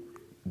me,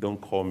 don't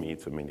call me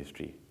to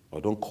ministry or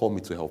don't call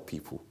me to help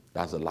people.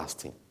 That's the last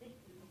thing.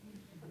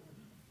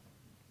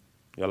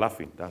 You're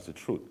laughing. That's the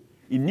truth.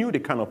 He knew the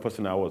kind of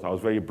person I was. I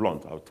was very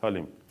blunt. I would tell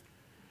him.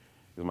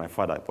 He's my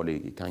father. Probably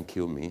he can't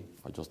kill me.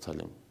 I'll just tell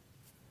him.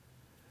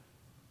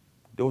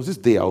 There was this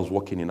day I was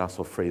working in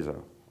Astor Fraser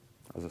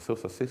as a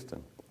sales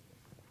assistant.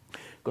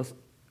 Because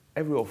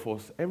every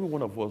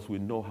one of us, we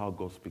know how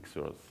God speaks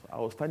to us. I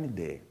was standing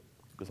there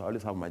because I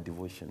always have my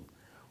devotion.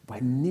 But I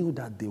knew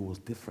that day was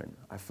different.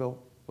 I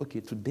felt, okay,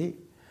 today,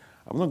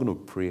 I'm not going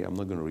to pray. I'm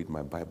not going to read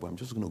my Bible. I'm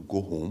just going to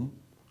go home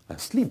and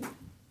sleep.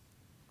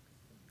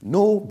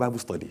 No Bible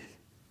study.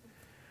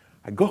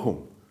 I go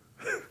home.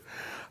 I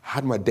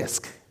had my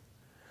desk.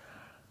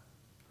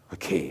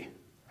 Okay.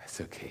 I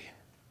said, okay,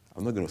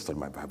 I'm not going to study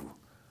my Bible.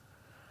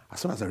 As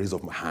soon as I raise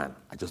up my hand,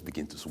 I just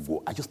begin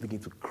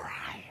to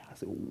cry. I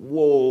said,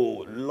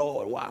 whoa,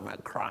 Lord, why am I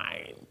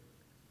crying?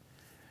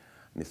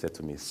 And he said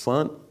to me,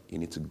 son, you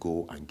need to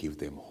go and give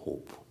them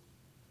hope.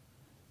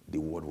 The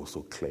word was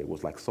so clear. It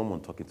was like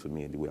someone talking to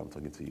me in the way I'm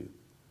talking to you.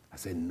 I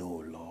said,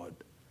 no, Lord.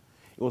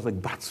 It was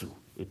like battle,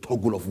 a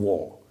toggle of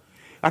war.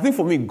 I think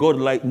for me, God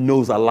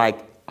knows I'm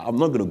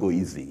not going to go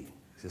easy.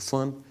 He said,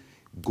 son,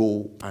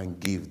 go and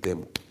give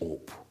them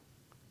hope.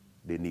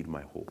 They need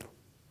my hope.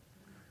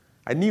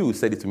 I knew he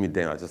said it to me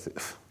then.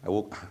 I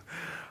woke.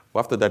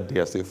 After that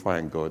day, I said,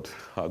 fine, God,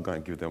 I'll go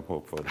and give them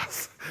hope. But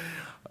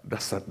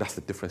that's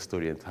a different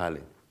story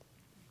entirely.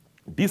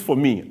 This for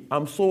me,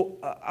 I'm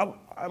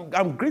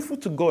grateful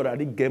to God I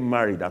didn't get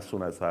married as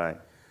soon as I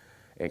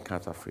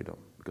encountered freedom,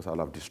 because I'll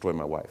have destroyed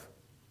my wife.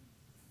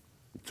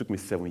 It took me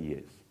 7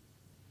 years.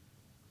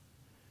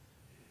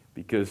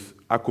 Because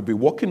I could be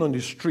walking on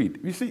the street.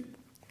 You see,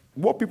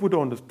 what people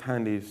don't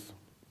understand is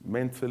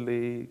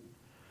mentally,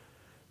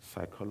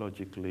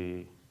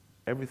 psychologically,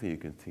 everything you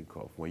can think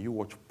of. When you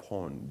watch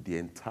porn, the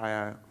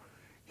entire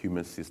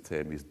human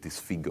system is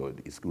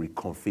disfigured, it's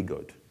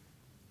reconfigured.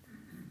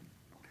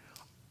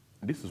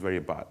 This is very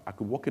bad. I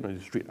could walk in on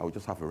the street, I would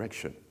just have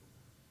erection.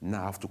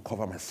 Now I have to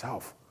cover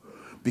myself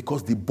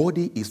because the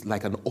body is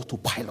like an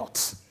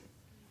autopilot.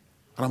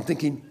 And I'm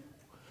thinking,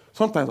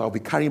 sometimes I'll be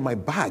carrying my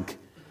bag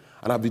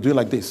and I'll be doing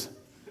like this.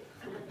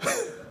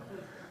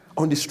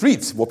 On the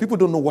streets, but people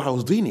don't know why I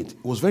was doing it.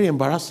 It was very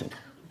embarrassing.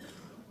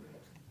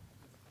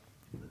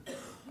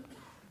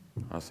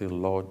 I say,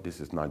 Lord, this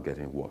is not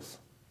getting worse.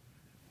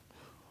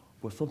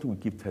 But something will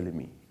keep telling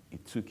me,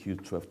 it took you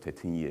 12,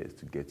 13 years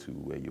to get to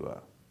where you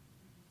are.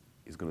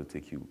 It's going to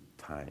take you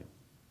time.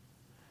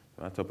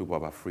 When I tell people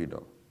about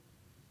freedom,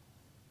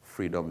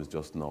 freedom is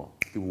just no.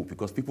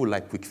 Because people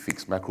like quick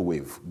fix,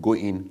 microwave, go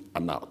in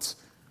and out.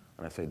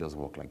 And I say it doesn't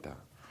work like that.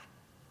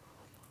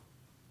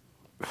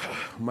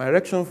 My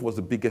erection was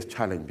the biggest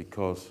challenge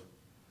because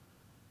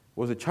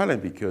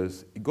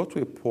it got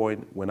to a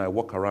point when I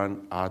walk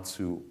around,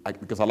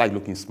 because I like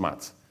looking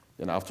smart,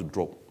 then I have to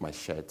drop my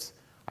shirt.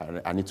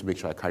 I need to make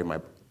sure I carry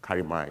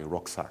my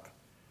rucksack.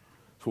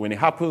 So when it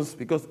happens,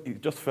 because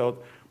it just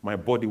felt my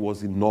body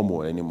wasn't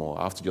normal anymore,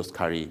 I have to just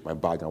carry my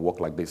bag and walk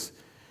like this.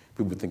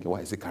 People be thinking, why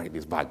is he carrying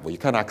this bag? But you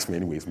can't ask me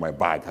anyway, it's my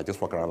bag. I just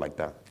walk around like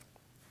that.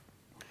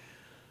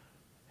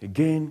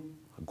 Again,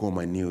 I go on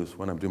my knees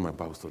when I'm doing my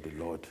Bible study,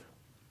 Lord,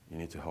 you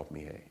need to help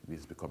me here.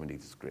 This is becoming a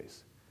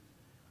disgrace.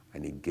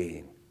 And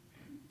again,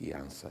 he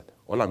answered.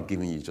 All I'm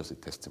giving you is just a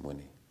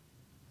testimony.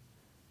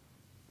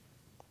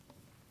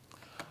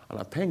 And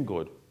I thank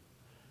God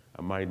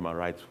I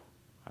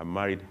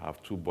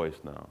have 2 boys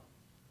now.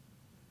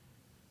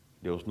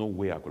 There was no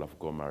way I could have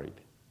got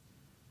married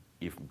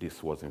if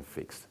this wasn't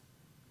fixed.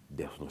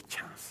 There was no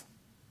chance.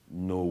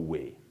 No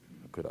way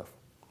I could have.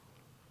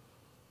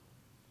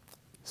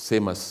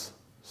 Same as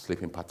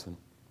sleeping pattern.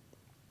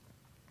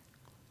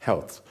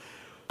 Health.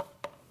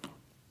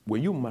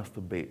 When you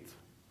masturbate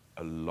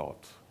a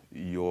lot,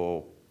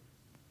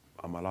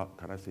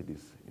 can I say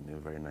this in a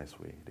very nice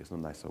way? There's no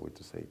nicer way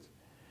to say it.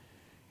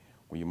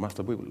 When you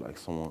masturbate like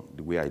someone,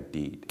 the way I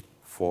did,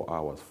 4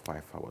 hours,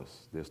 5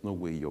 hours, there's no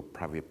way your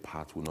private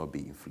part will not be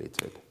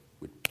inflated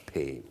with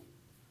pain.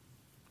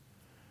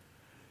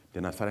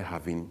 Then I started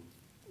having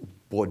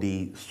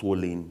body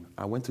swelling.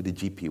 I went to the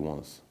GP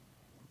once.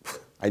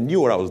 I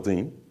knew what I was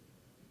doing.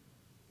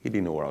 He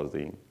didn't know what I was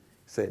doing. He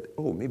said,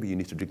 oh, maybe you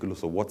need to drink a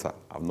lot of water.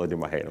 I'm nodding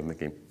my head. I'm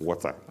thinking,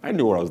 water. I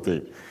knew what I was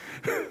doing.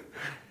 He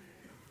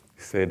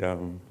said,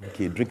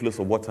 okay, drink lots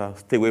of water.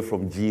 Stay away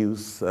from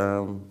juice.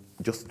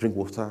 Just drink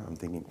water. I'm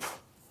thinking,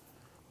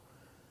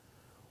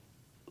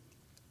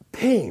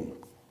 pain.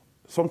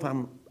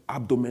 Sometimes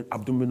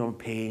abdominal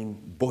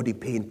pain, body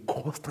pain,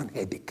 constant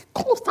headache.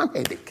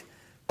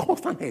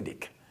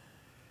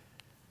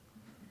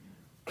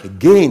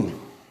 Again,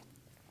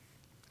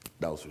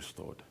 that was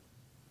restored.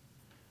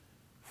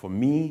 For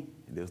me,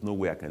 there's no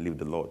way I can leave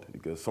the Lord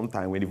because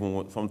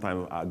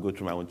sometimes I go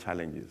through my own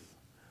challenges.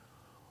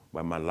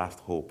 But my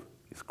last hope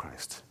is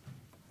Christ.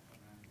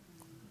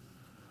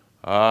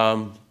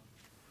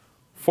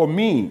 For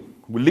me,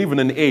 we live in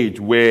an age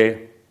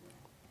where,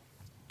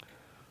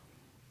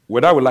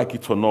 whether we like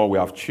it or not, we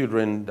have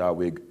children that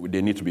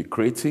they need to be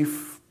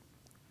creative,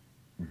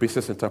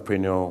 business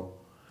entrepreneur,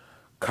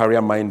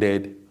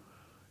 career-minded.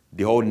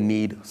 They all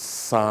need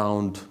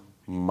sound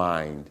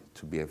mind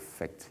to be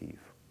effective.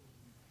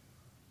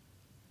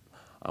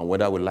 And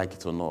whether we like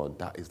it or not,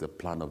 that is the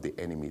plan of the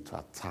enemy, to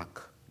attack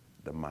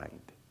the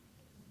mind.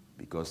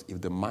 Because if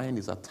the mind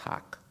is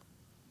attacked,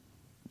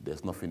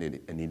 there's nothing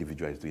an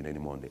individual is doing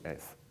anymore on the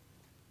earth.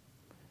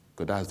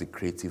 Because that's the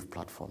creative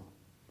platform.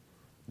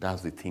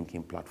 That's the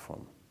thinking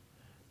platform.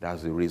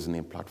 That's the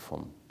reasoning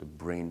platform, the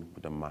brain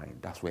with the mind.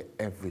 That's where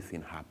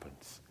everything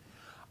happens.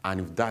 And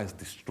if that is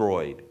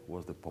destroyed,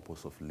 what's the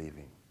purpose of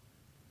living?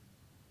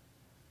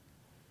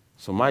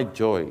 So my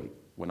joy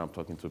when I'm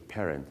talking to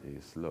parents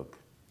is, look,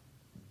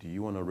 do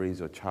you want to raise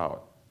your child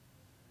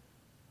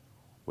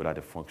without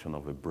the function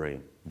of a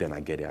brain, then I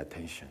get their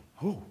attention.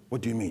 Oh,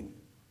 what do you mean?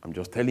 I'm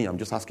just telling you, I'm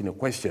just asking a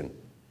question.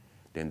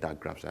 Then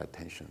that grabs their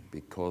attention.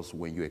 Because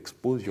when you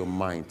expose your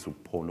mind to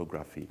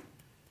pornography,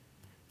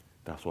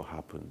 that's what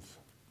happens.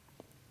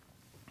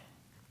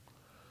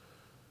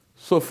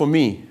 So for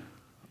me,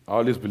 I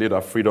always believe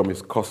that freedom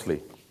is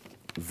costly.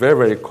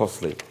 Very, very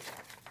costly.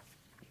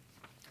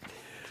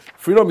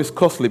 Freedom is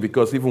costly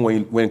because even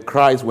when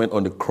Christ went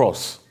on the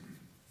cross,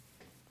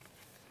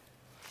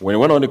 when he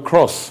went on the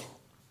cross,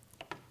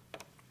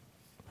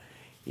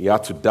 he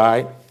had to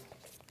die.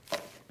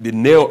 The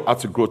nail had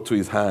to go to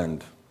his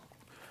hand.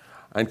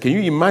 And can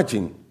you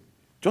imagine?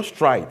 Just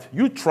try it.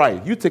 You try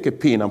it. You take a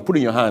pin and put it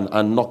in your hand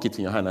and knock it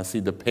in your hand and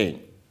see the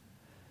pain.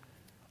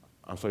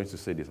 I'm sorry to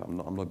say this.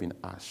 I'm not being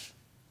harsh.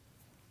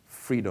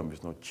 Freedom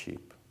is not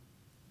cheap.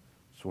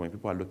 So when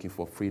people are looking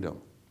for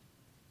freedom,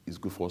 it's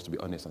good for us to be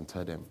honest and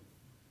tell them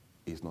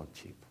it's not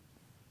cheap.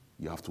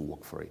 You have to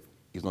work for it.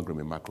 It's not going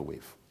to be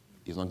microwave.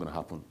 It's not going to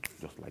happen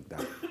just like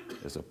that.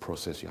 There's a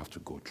process you have to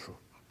go through.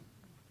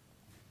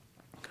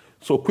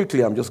 So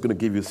quickly, I'm just going to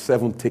give you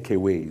 7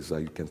 takeaways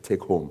that you can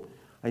take home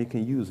and you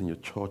can use in your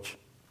church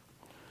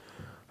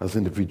as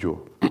an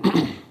individual.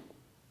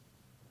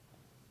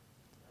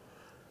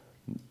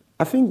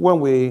 I think when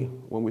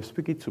we're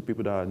speaking to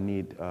people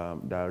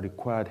that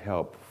required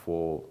help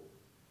for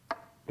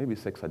maybe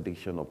sex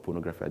addiction or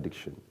pornography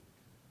addiction,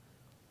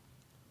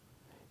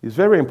 it's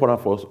very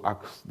important for us to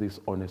ask this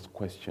honest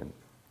question.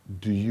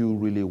 Do you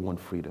really want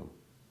freedom?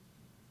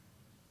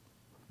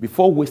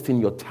 Before wasting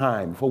your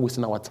time, before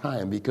wasting our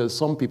time, because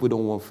some people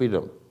don't want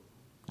freedom.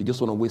 They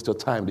just want to waste your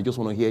time. They just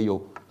want to hear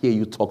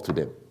you talk to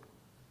them.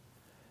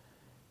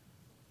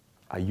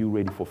 Are you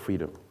ready for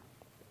freedom?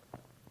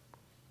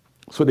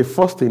 So the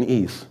first thing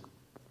is,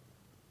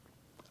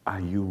 are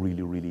you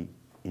really, really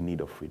in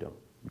need of freedom?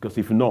 Because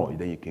if not,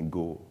 then you can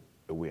go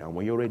away. And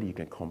when you're ready, you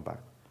can come back.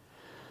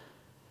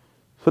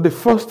 So the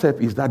first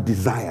step is that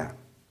desire.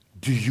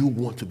 Do you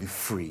want to be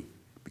free?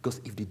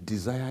 Because if the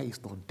desire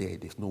is not there,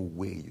 there's no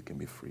way you can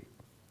be free.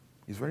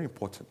 It's very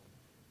important.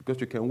 Because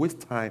you can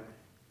waste time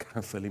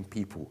canceling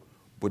people,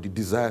 but the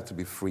desire to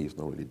be free is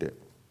not really there.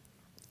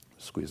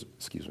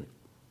 Excuse me.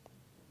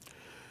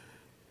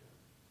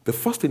 The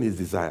first thing is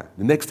desire.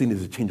 The next thing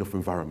is a change of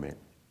environment.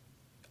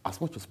 As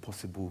much as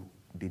possible,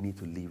 they need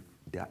to leave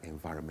their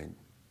environment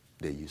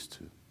they're used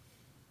to.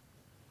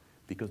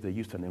 Because they're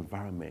used to an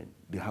environment,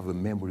 they have a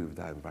memory of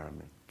that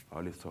environment. I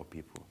always tell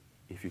people,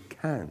 if you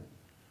can,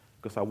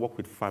 because I work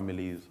with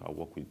families, I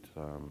work with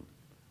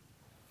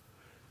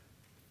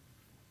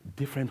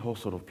different whole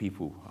sort of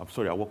people.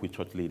 I work with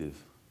church leaders.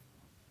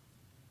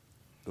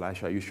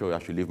 Elisha, are you sure I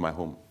should leave my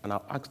home? And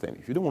I'll ask them,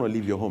 if you don't want to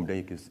leave your home, then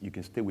you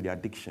can stay with the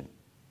addiction.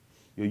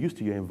 You're used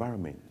to your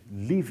environment.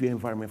 Leave your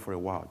environment for a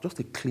while. Just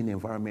a clean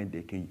environment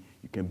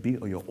you can be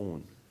on your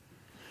own.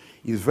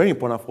 It's very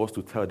important for us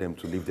to tell them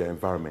to leave their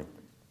environment.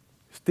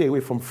 Stay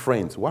away from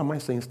friends. Why am I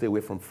saying stay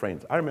away from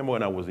friends? I remember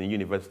when I was in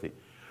university,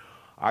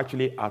 I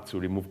actually had to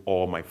remove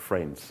all my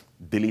friends,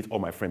 delete all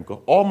my friends,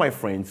 because all my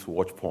friends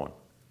watch porn.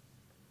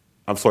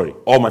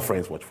 All my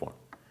friends watch porn.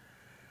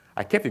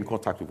 I kept in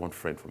contact with one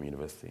friend from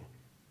university.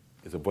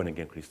 He's a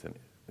born-again Christian.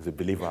 He's a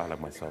believer like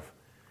myself.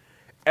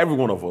 Every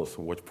one of us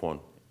watch porn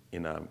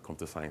in a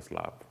computer science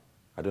lab.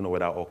 I don't know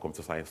whether all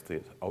computer science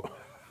did.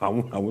 I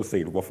won't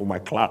say it, but for my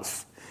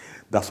class,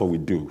 that's what we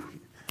do.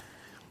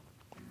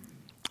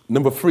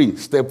 Number 3,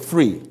 step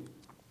 3.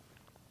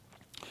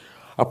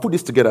 I put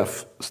this together,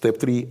 step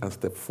 3 and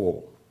step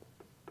 4.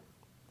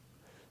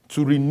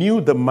 To renew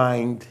the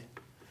mind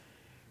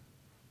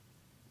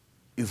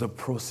is a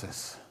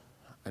process,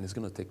 and it's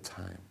going to take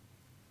time.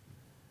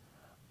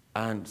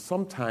 And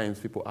sometimes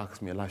people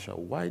ask me, Elisha,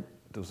 why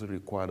does it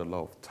require a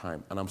lot of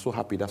time? And I'm so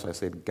happy, that's why I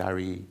said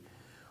Gary,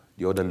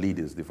 the other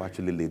leaders, they've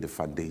actually laid the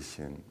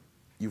foundation.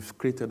 You've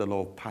created a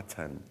lot of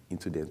pattern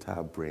into the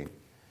entire brain.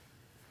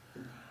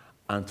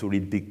 And to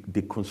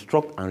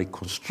deconstruct and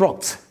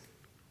reconstruct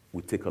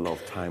will take a lot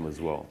of time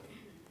as well.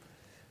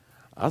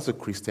 As a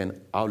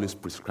Christian, I always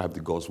prescribe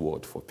the God's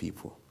word for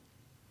people.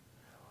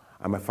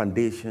 And my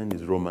foundation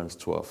is Romans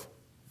 12.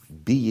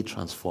 Be ye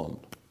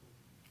transformed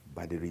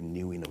by the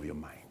renewing of your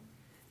mind.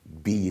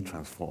 Be ye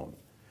transformed.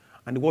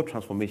 And the word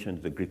transformation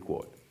is a Greek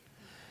word.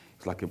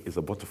 It's like it's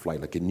a butterfly,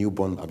 like a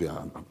newborn.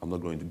 I'm not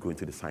going to go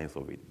into the science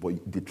of it.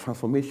 But the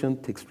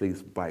transformation takes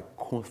place by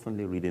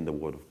constantly reading the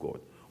word of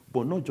God.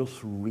 But not just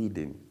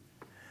reading.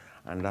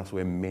 And that's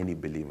where many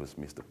believers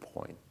miss the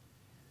point.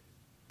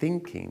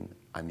 Thinking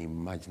and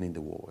imagining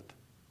the word.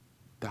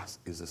 That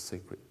is the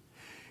secret.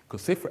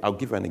 Because I'll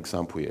give you an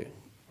example here.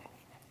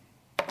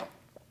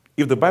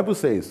 If the Bible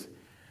says,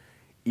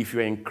 if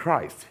you're in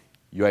Christ,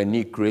 you are a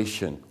new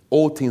creation.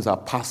 All things are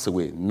passed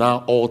away.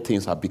 Now all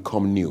things have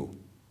become new.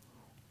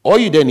 All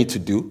you then need to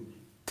do,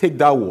 take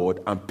that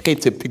word and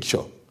paint a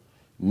picture.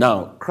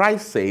 Now,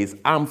 Christ says,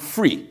 I'm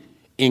free.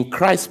 In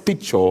Christ's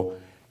picture,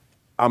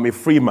 I'm a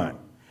free man.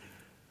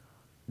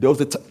 There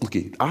was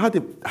I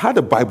had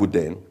a Bible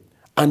then,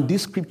 and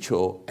this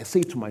scripture, I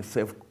say to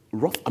myself,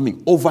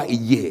 over a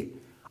year,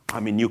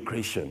 I'm a new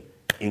creation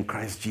in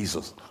Christ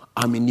Jesus.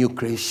 I'm a new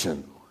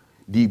creation.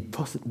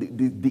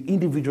 The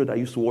individual that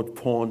used to watch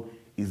porn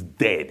is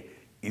dead,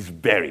 is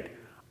buried.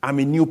 I'm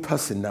a new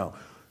person now.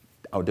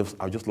 I'll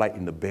just lie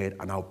in the bed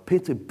and I'll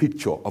paint a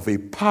picture of a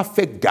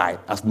perfect guy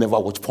that's never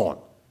watched porn.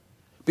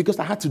 Because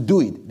I had to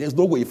do it. There's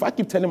no way. If I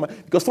keep telling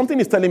because something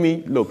is telling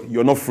me, look,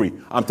 you're not free.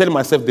 I'm telling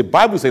myself, the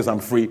Bible says I'm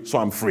free, so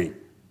I'm free.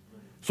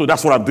 So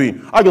that's what I'm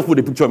doing. I just put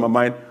the picture in my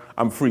mind,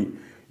 I'm free.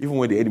 Even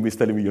when the enemy is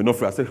telling me you're not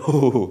free, I said,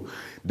 oh,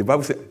 the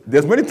Bible says,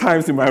 there's many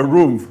times in my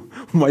room,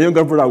 my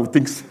younger brother would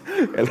think,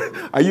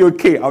 are you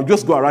okay? I'll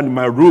just go around in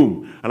my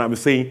room and I'm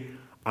saying,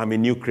 I'm a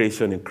new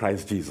creation in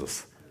Christ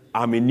Jesus.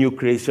 I'm a new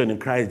creation in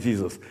Christ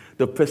Jesus.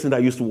 The person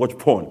that used to watch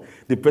porn,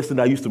 the person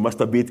that used to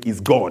masturbate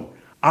is gone.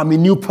 I'm a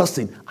new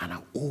person. And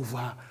I'm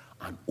over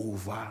and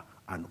over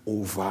and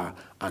over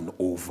and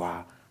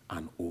over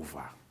and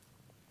over.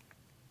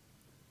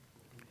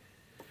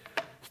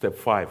 Step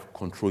 5,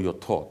 control your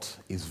thoughts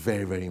is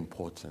very, very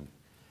important.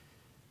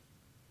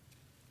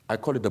 I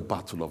call it the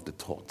battle of the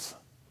thoughts.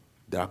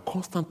 There are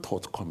constant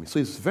thoughts coming. So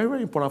it's very,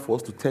 very important for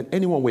us to tell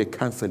anyone we're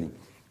counseling,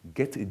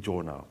 get a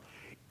journal.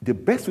 The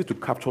best way to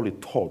capture the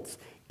thoughts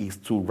is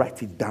to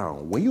write it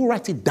down. When you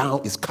write it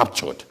down, it's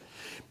captured.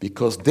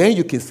 Because then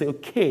you can say,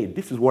 okay,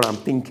 this is what I'm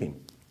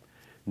thinking.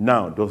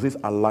 Now, does this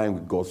align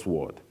with God's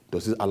word?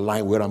 Does this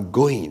align where I'm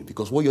going?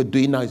 Because what you're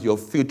doing now is you're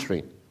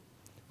filtering.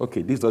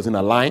 Okay, this doesn't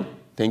align.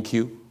 Thank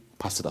you.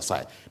 Pass it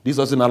aside. This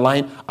doesn't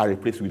align. I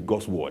replace it with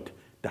God's word.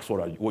 That's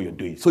what you're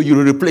doing. So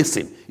you're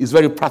replacing. It's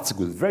very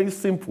practical. It's very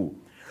simple.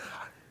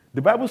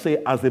 The Bible says,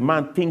 as a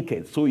man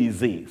thinketh, so is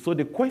he. So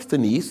the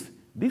question is,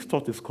 this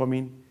thought is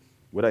coming.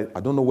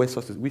 I don't know which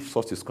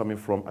source is coming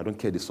from. I don't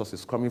care the source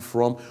is coming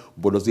from,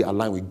 but does it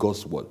align with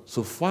God's word?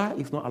 So far,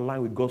 it's not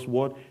aligned with God's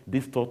word.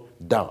 This thought,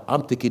 down.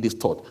 I'm taking this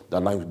thought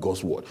that aligns with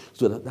God's word.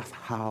 So that's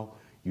how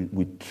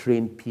we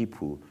train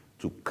people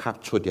to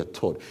capture their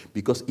thought.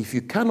 Because if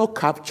you cannot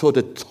capture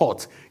the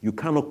thought, you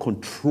cannot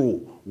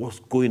control what's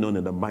going on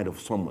in the mind of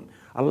someone.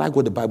 I like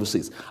what the Bible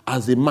says.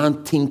 As a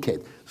man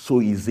thinketh, so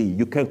is he.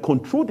 You can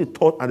control the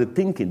thought and the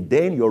thinking,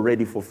 then you're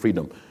ready for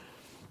freedom.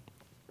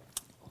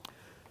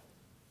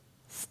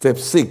 Step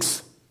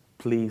 6,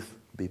 please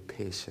be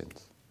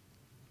patient.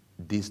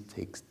 This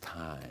takes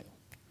time.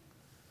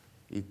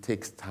 It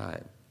takes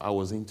time. I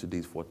was into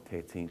this for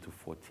 13 to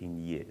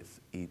 14 years.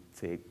 It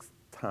takes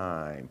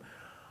time.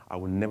 I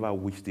will never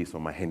wish this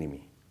on my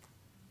enemy.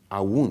 I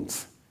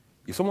won't.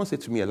 If someone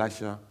said to me,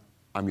 Elisha,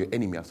 I'm your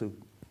enemy, I said,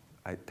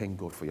 I thank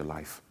God for your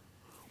life.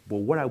 But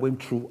what I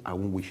went through, I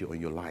won't wish it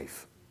on your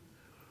life.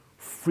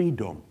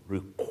 Freedom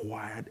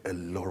required a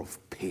lot of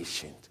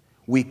patience.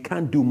 We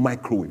can't do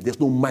microwave. There's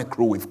no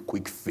microwave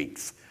quick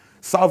fix.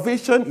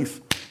 Salvation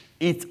is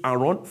eat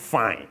and run,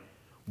 fine.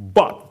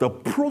 But the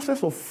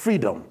process of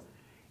freedom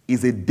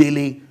is a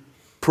daily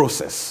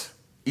process.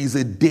 Is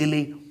a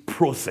daily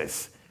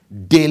process.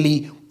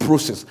 Daily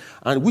process.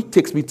 And which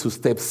takes me to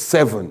step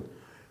 7.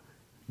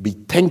 Be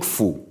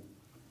thankful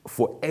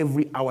for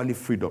every hourly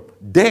freedom.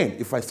 Then,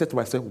 if I say to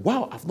myself,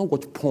 wow, I've not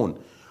watched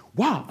porn.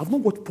 Wow, I've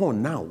not watched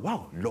porn now.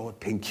 Wow, Lord,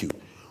 thank you.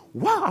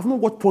 Wow, I've not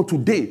watched porn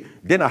today.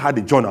 Then I had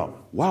a journal.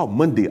 Wow,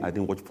 Monday, I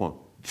didn't watch porn.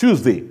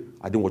 Tuesday,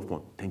 I didn't watch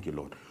porn. Thank you,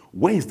 Lord.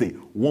 Wednesday,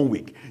 1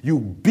 week. You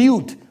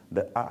build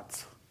the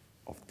art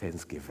of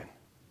thanksgiving.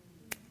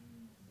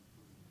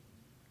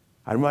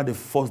 I remember the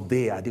first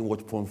day I didn't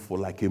watch porn for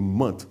like a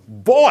month.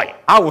 Boy,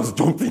 I was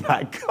jumping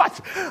like, gosh,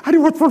 I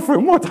didn't watch porn for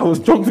a month. I was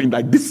jumping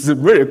like, this is a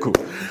miracle.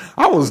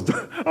 I was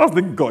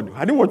thinking, God,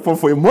 I didn't watch porn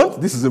for a month.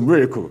 This is a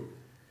miracle.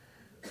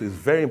 So it's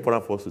very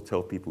important for us to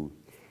tell people,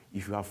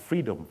 if you have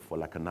freedom for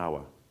like an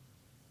hour,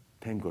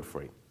 thank God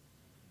for it.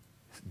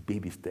 It's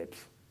baby steps,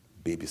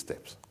 baby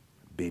steps,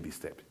 baby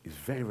steps. It's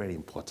very, very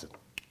important.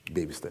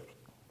 Baby steps.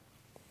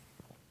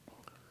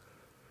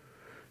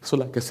 So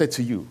like I said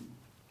to you,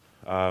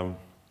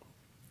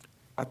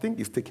 I think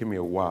it's taken me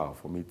a while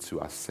for me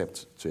to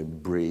accept, to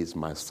embrace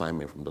my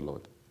assignment from the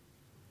Lord.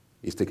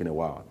 It's taken a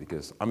while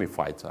because I'm a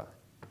fighter.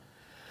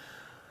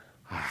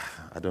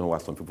 I don't know why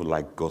some people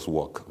like God's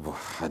work, but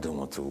I don't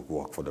want to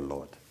work for the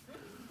Lord.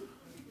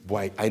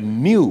 But I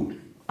knew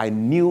I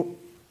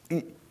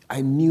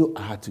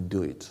had to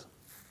do it.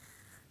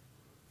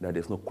 Now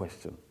there's no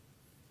question.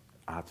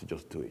 I had to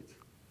just do it.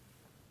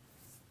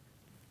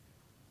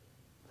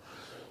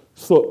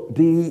 So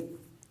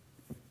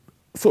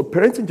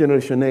parenting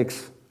Generation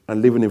X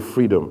and living in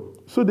freedom.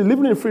 So the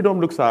living in freedom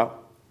looks at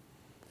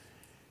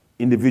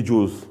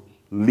individuals,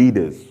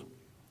 leaders,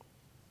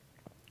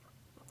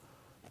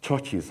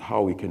 churches,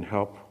 how we can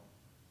help.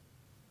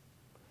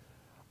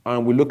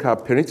 And we look at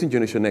parenting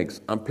Generation X.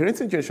 And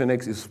parenting Generation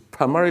X is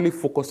primarily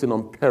focusing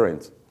on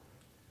parents.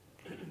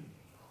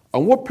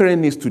 And what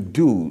parent needs to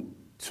do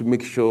to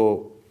make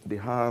sure they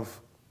have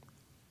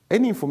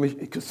any information.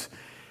 Because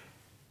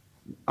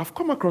I've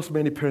come across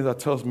many parents that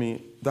tells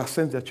me that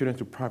send their children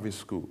to private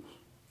schools.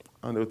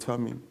 And they'll tell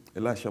me,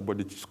 Elisha, but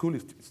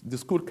the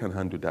school can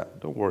handle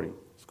that. Don't worry,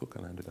 the school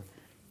can handle that.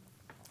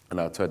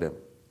 And I'll tell them,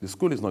 the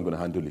school is not going to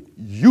handle it.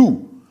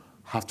 You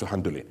have to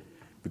handle it.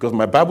 Because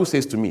my Bible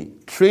says to me,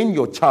 train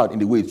your child in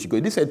the way it should go.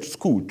 This said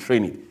school,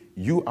 train it.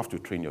 You have to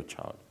train your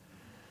child.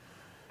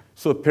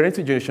 So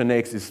Parenting Generation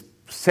Next is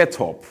set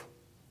up.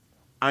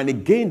 And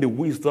again, the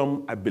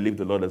wisdom I believe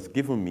the Lord has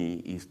given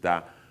me is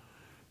that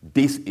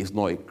this is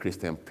not a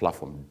Christian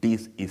platform.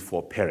 This is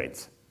for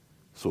parents.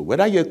 So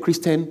whether you're a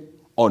Christian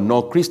or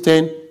not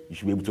Christian, you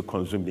should be able to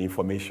consume the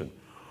information.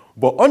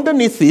 But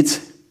underneath it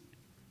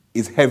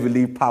is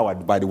heavily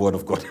powered by the Word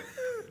of God.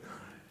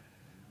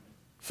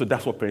 So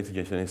that's what Parenting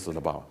Generation is all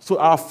about. So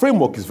our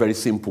framework is very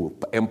simple,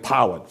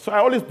 empowered. So I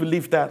always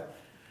believe that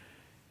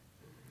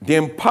the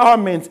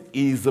empowerment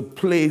is a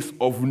place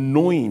of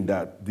knowing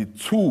that the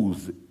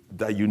tools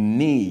that you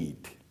need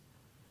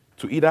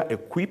to either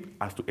equip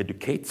as to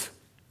educate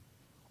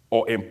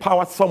or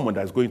empower someone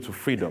that's going to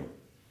freedom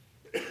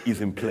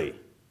is in play.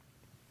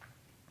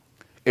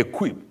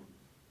 Equip.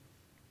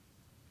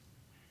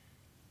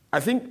 I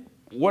think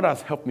what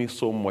has helped me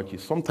so much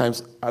is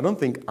sometimes I don't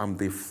think I'm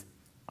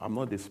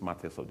not the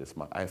smartest of the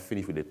smart. I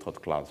finished with a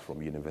third class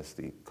from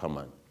university. Come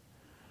on.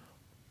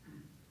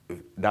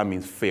 That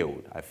means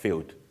failed. I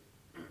failed.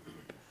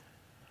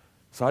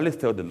 So I always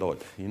tell the Lord,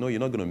 you're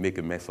not going to make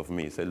a mess of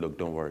me. He said, look,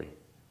 don't worry.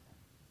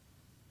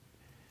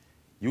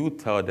 You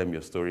tell them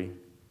your story,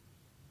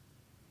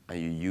 and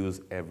you use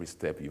every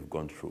step you've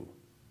gone through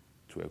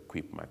to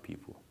equip my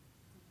people.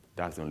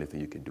 That's the only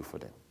thing you can do for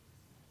them.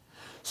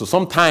 So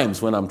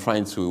sometimes when I'm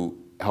trying to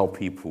help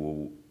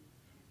people,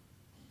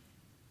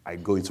 I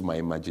go into my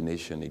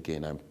imagination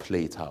again and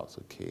play it out.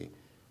 Okay,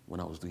 when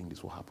I was doing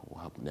this, what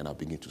happened? Then I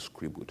begin to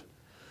scribble.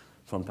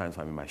 Sometimes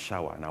I'm in my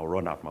shower and I'll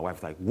run out. My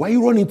wife's like, where are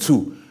you running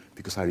to?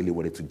 Because I really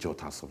wanted to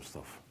jot out some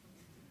stuff.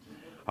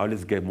 I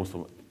always get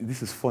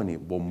this is funny,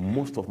 but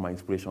most of my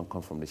inspiration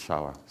comes from the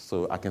shower.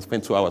 So I can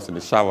spend 2 hours in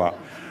the shower.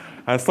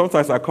 And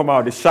sometimes I come out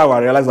of the shower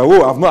and realize,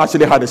 I've not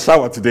actually had a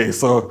shower today.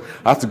 So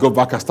I have to go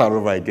back and start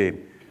over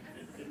again.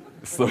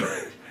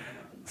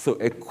 So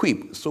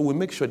equip. So we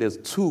make sure there's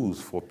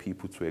tools for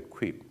people to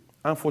equip.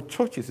 And for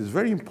churches, it's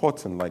very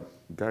important, like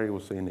Gary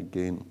was saying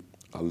again,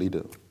 our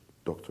leader,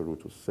 Dr.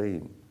 Ruth was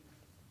saying,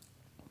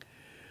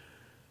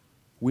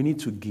 we need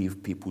to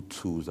give people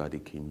tools that they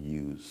can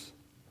use.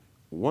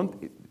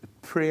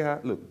 Prayer,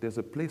 look, there's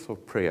a place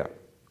of prayer.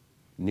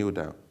 Kneel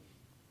down,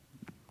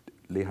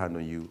 lay hand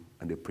on you,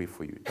 and they pray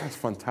for you. That's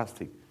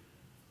fantastic.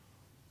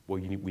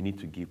 But we need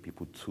to give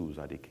people tools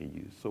that they can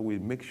use. So we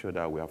make sure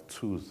that we have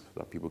tools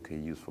that people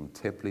can use, from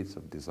templates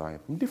of design,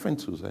 from different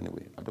tools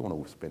anyway. I don't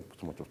want to spend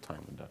too much of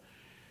time on that,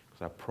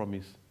 because I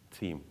promised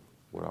team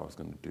what I was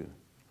going to do.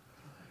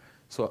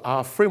 So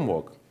our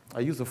framework, I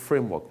use a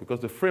framework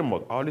because the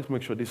framework, I always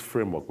make sure this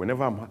framework,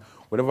 whenever I'm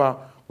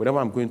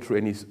going through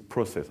any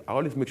process, I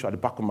always make sure at the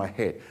back of my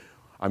head,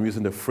 I'm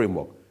using the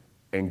framework.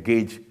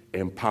 Engage,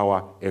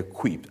 empower,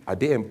 equip. Are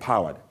they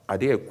empowered? Are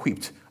they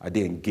equipped? Are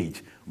they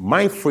engaged?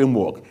 My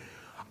framework,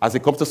 as a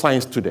computer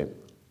science student,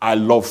 I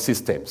love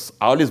systems.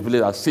 I always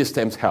believe that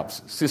systems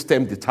helps.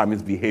 System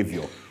determines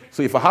behavior.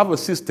 So if I have a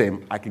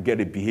system, I can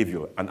get a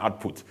behavior, an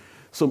output.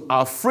 So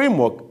our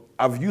framework,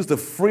 I've used the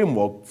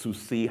framework to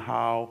see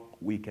how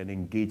we can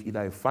engage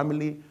either a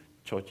family,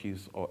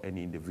 churches, or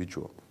any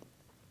individual.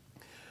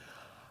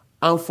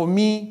 And for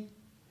me,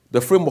 the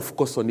framework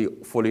focuses on the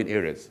following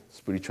areas: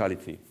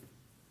 spirituality,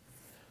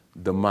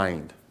 the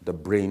mind, the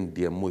brain,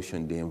 the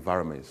emotion, the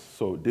environment.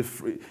 So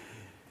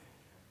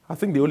I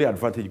think the only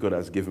advantage God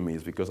has given me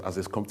is because as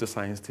a computer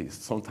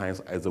scientist,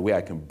 sometimes as a way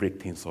I can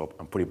break things up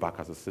and put it back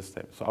as a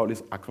system. So I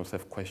always ask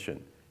myself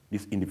question,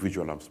 this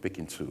individual I'm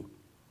speaking to,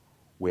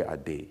 where are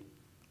they?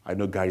 I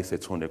know Gary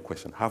said 200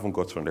 questions. I haven't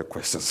got 200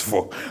 questions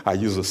for. I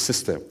use a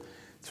system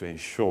to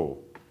ensure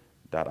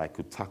that I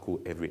could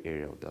tackle every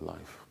area of their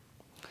life.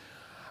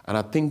 And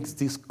I think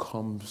this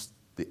comes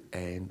the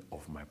end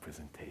of my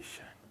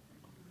presentation.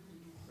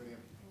 Brilliant.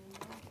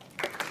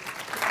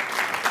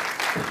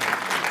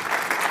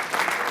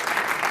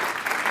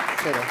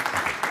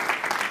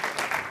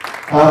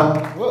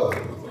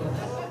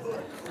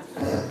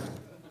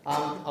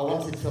 I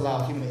wanted to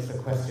allow a few minutes for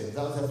questions.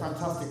 That was a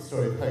fantastic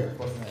story of hope,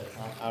 wasn't it?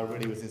 I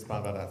really was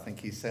inspired by that.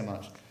 Thank you so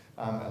much,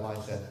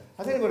 Elisha.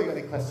 Has anybody got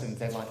any questions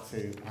they'd like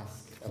to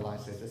ask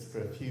Elisha just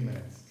for a few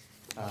minutes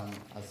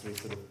as we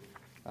sort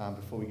of,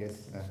 before we get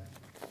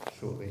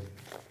shortly?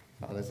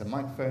 There's a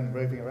microphone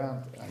roving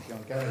around.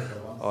 Gary,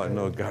 oh,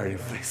 no, Gary,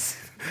 please.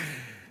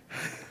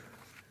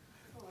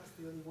 Oh, that's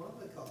the only one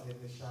that got in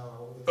the shower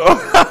all the time.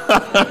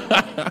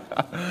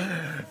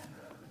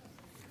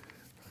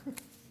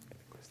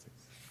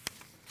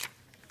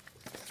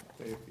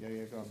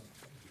 Yeah, go on.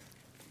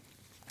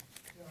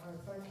 Yeah, hi,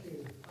 thank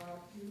you.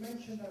 You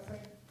mentioned, I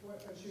think,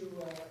 as you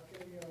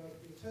gave your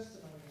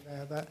testimony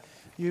there, that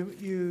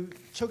you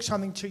took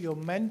something to your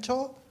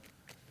mentor.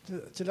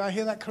 Did I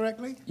hear that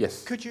correctly?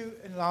 Yes. Could you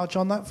enlarge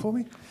on that for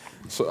me?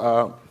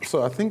 So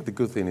I think the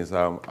good thing is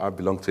I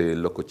belong to a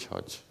local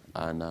church,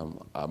 and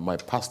my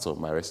pastor,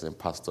 my resident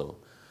pastor,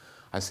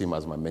 I see him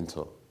as my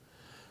mentor,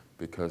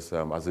 because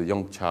as a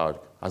young child,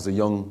 as a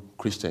young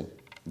Christian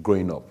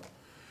growing up,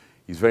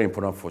 it's very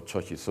important for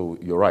churches. So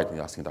you're right in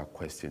asking that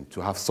question, to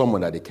have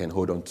someone that they can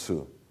hold on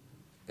to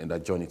in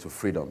that journey to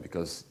freedom,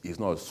 because it's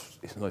not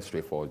a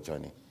straightforward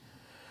journey.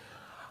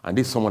 And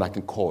this is someone I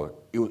can call.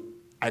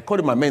 I call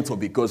him my mentor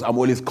because I'm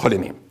always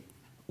calling him.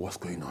 What's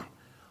going on?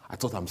 I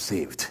thought I'm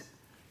saved.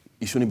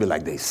 It shouldn't be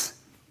like this.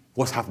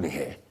 What's happening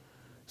here?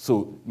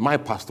 So my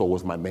pastor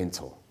was my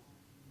mentor.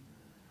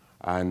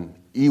 And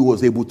he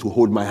was able to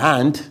hold my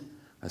hand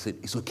and said,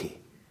 it's okay.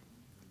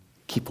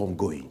 Keep on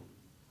going.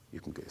 You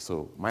can go.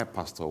 So my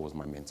pastor was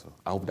my mentor.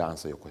 I hope that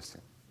answers your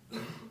question.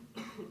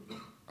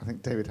 I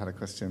think David had a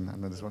question,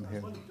 and there's one here.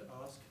 I wanted to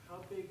ask,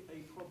 how big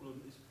a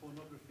problem is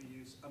pornography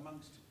use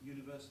amongst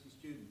university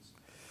students?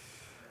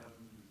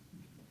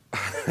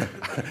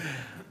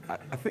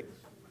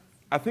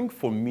 I think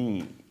for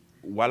me,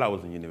 while I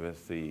was in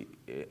university,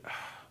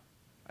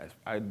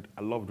 I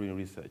love doing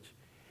research.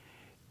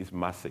 It's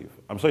massive.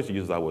 I'm sorry to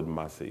use that word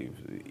massive.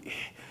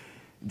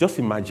 Just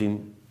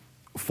imagine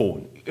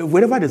phone.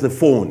 Wherever there's a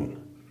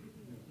phone,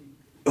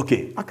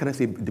 okay, how can I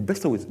say, the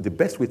best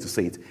way to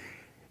say it,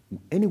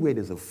 anywhere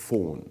there's a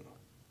phone,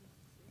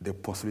 the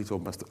possibility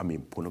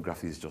of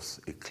pornography is just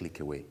a click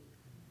away.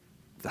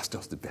 That's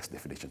just the best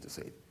definition to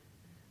say it.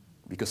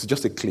 Because it's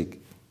just a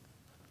click,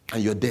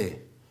 and you're there.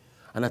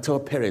 And I tell a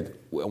parent,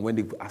 when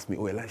they ask me,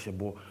 oh, Elisha,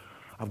 boy,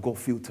 I've got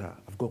filter,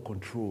 I've got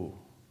control.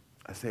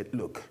 I said,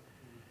 look,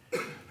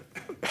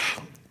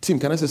 Tim,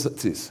 can I say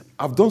this?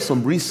 I've done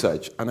some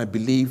research, and I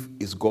believe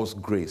it's God's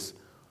grace.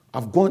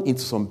 I've gone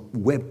into some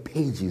web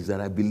pages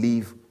that I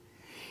believe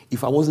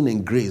if I wasn't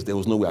in grace, there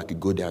was no way I could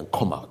go there and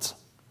come out.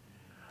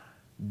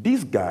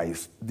 These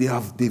guys,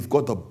 they've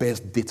got the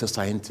best data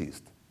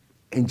scientists,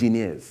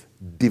 engineers,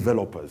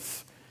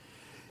 developers.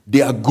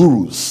 They are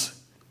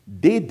gurus.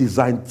 They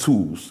design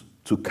tools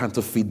to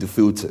counterfeit the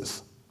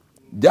filters.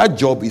 Their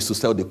job is to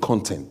sell the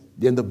content.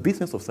 They're in the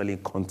business of selling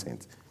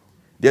content.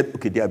 They're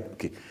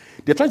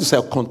trying to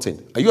sell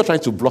content, and you're trying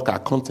to block our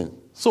content.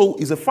 So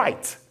it's a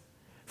fight.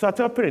 So I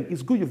tell parents,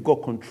 it's good you've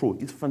got control.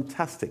 It's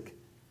fantastic.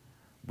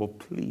 But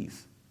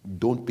please,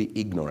 don't be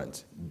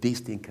ignorant.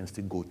 This thing can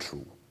still go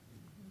through.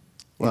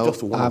 Well,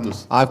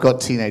 I've got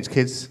teenage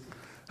kids,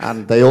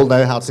 and they all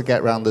know how to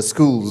get around the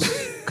school's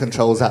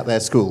controls at their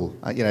school.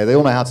 They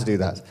all know how to do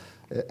that.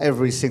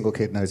 Every single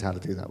kid knows how to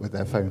do that with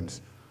their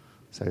phones.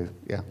 So,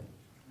 yeah.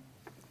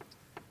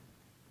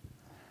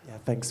 Yeah,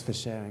 thanks for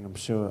sharing. I'm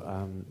sure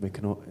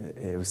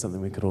it was something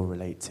we could all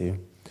relate to.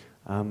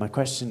 My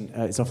question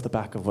is off the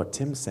back of what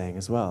Tim's saying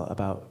as well,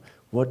 about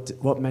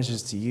what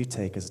measures do you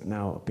take as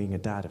now being a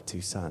dad of 2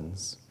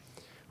 sons?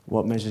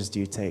 What measures do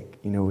you take,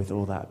 with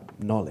all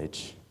that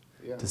knowledge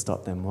to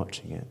stop them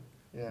watching it?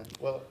 Yeah,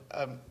 well,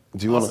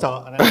 do you want to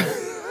start and then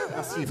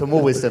ask you for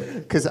more wisdom,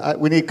 because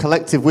we need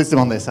collective wisdom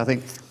on this, I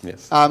think.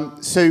 Yes.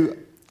 So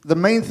the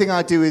main thing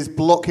I do is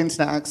block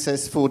internet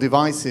access for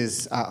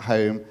devices at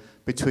home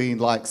between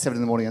 7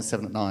 in the morning and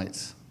 7 at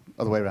night,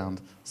 other way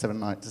around, 7 at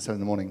night to 7 in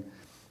the morning.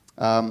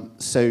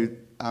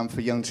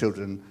 For young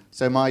children.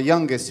 So my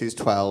youngest, who's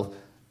 12,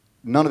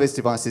 none of his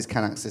devices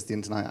can access the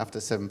internet after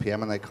 7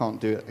 p.m. and they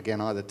can't do it again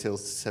either till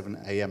 7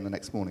 a.m. the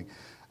next morning.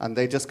 And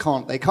they just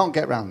can't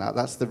get around that.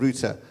 That's the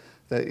router.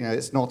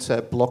 It's not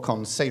a block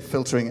on safe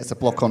filtering, it's a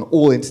block on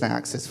all internet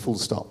access, full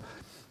stop.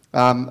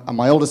 And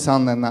my older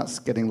son, then that's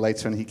getting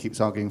later, and he keeps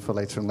arguing for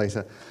later and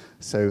later.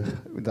 So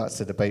that's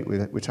a debate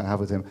which I have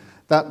with him.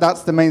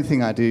 That's the main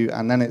thing I do,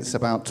 and then it's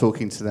about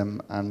talking to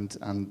them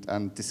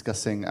and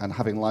discussing and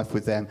having life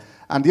with them.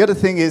 And the other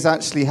thing is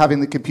actually having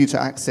the computer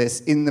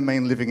access in the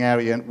main living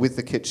area with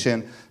the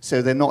kitchen,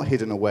 so they're not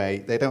hidden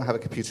away. They don't have a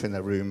computer in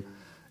their room.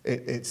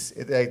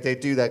 They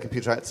do their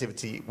computer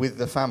activity with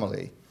the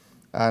family,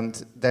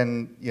 and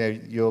then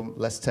you're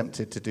less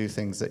tempted to do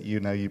things that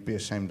you'd be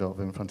ashamed of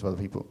in front of other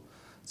people.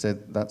 So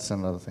that's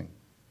another thing.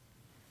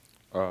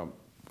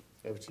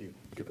 Over to you.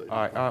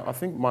 I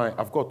think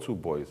I've got 2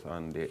 boys,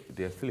 and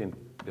they're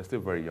still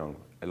very young.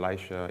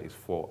 Elisha is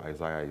 4,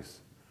 Isaiah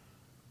is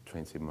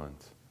 20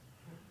 months.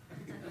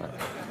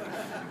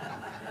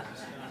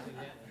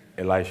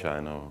 Elisha, I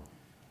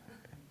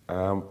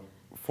know.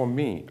 For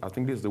me, I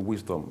think this is the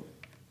wisdom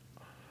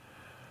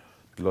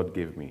the Lord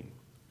gave me.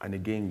 And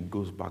again, it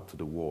goes back to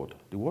the Word.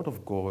 The Word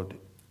of God,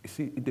 you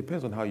see, it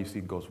depends on how you see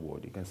God's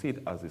Word. You can see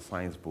it as a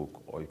science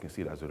book, or you can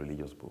see it as a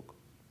religious book.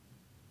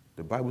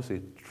 The Bible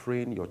says,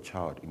 train your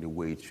child in the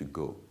way it should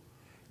go.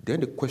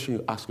 Then the question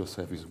you ask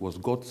yourself is, was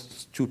God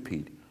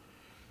stupid?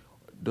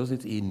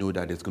 Doesn't he know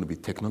that there's going to be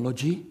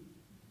technology?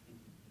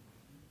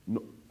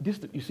 No.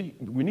 You see,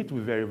 we need to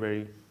be very,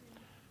 very...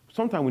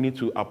 Sometimes we need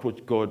to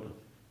approach God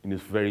in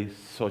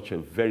such a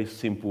very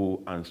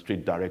simple and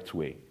straight, direct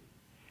way.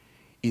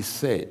 He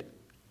said,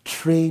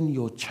 train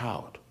your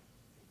child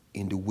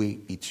in the way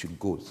it should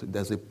go. So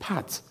there's a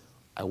path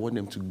I want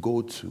them to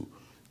go to.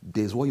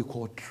 There's what you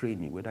call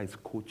training, whether it's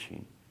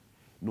coaching.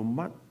 No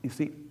matter, you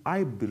see,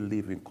 I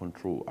believe in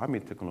control. I'm a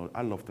technology.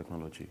 I love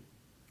technology.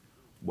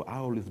 But I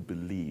always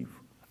believe.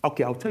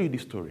 Okay, I'll tell you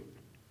this story.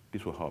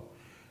 This will help.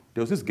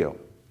 There was this girl,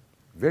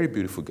 very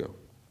beautiful girl,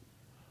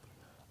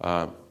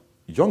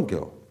 young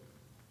girl.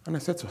 And I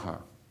said to her,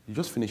 you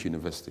just finished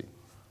university.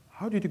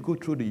 How did you go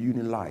through the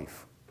uni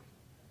life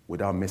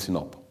without messing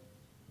up?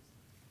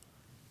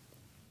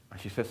 And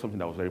she said something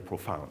that was very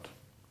profound.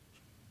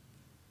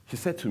 She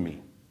said to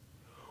me,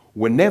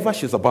 Whenever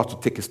she's about to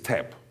take a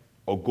step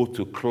or go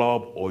to a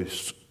club or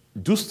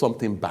do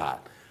something bad,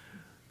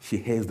 she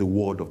hears the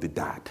word of the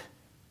dad.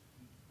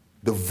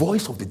 The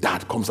voice of the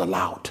dad comes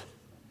aloud.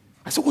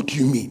 I said, what do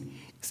you mean?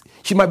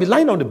 She might be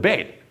lying on the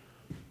bed.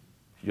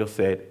 She just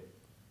said,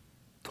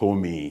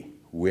 Tommy,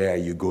 where are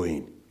you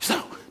going?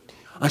 So,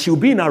 and she'll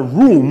be in her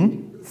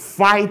room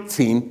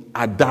fighting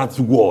at that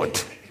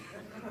word.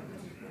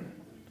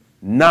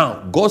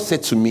 Now, God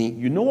said to me,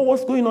 you know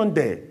what's going on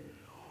there?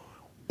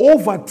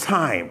 Over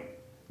time,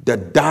 the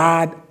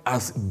dad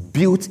has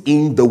built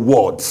in the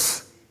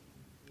words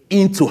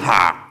into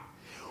her.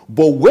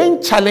 But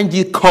when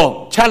challenge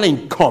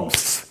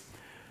comes,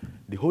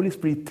 the Holy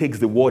Spirit takes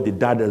the word the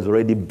dad has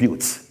already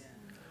built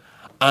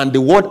and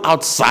the word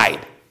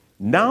outside.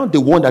 Now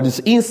the one that is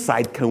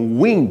inside can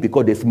win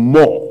because there's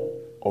more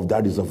of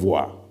that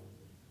reservoir.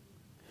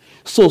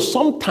 So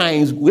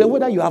sometimes,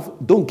 whether you have,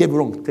 don't get me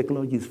wrong,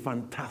 technology is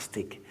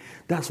fantastic.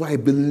 That's why I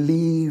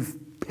believe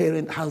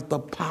parent has the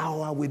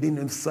power within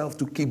himself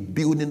to keep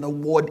building the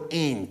word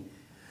in.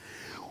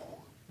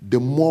 The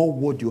more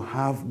word you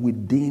have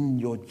within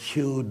your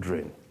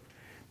children,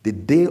 the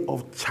day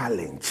of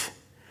challenge,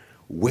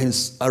 when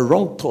a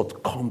wrong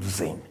thought comes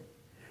in,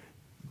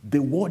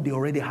 the word they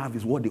already have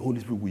is what the Holy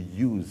Spirit will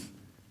use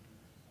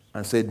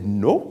and said,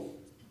 no,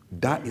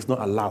 that is not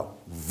allowed.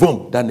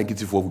 Boom, that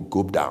negative word will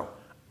go down.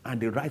 And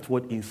the right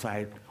word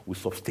inside will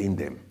sustain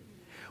them.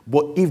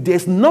 But if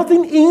there's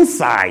nothing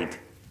inside,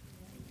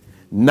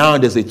 now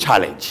there's a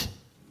challenge.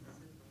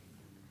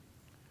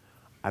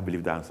 I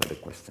believe that answered the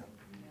question.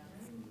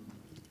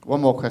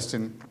 One more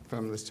question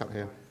from this chap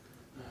here.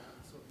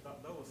 So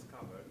that was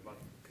covered, but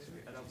can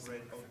we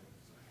elaborate on...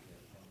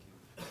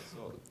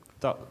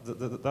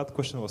 So that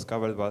question was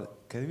covered,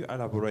 but can you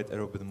elaborate a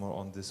little bit more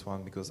on this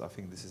one? Because I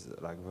think this is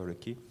like very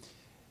key.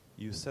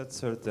 You said,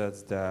 sir,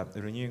 that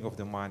the renewing of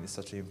the mind is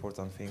such an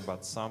important thing,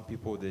 but some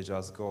people, they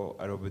just go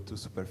a little bit too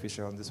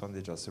superficial on this one.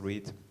 They just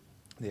read,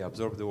 they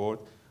absorb the word,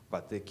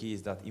 but the key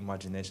is that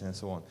imagination and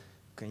so on.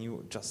 Can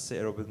you just say a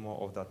little bit more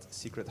of that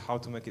secret, how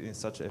to make it in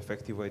such an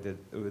effective way that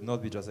it would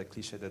not be just a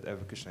cliche that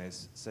every Christian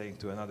is saying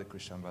to another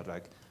Christian, but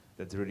like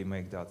that really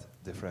make that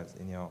difference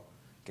in your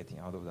getting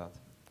out of that?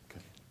 Okay.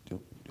 Do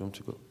you want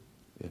to go?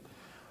 Yeah.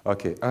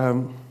 Okay.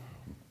 I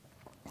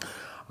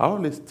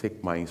always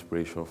take my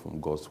inspiration from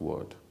God's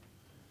word.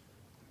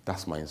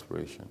 That's my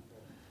inspiration.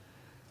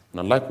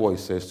 And I like what he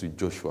says to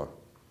Joshua.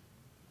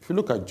 If you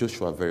look at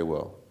Joshua very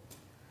well,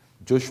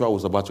 Joshua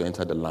was about to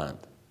enter the land.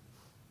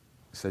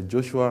 He said,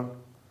 Joshua,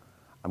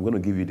 I'm going to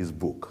give you this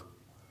book,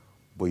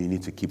 but you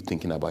need to keep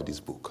thinking about this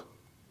book.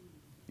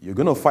 You're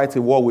going to fight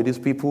a war with these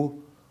people,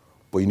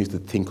 but you need to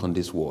think on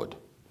this word.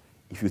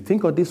 If you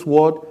think on this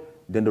word,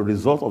 then the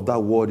result of that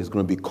word is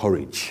going to be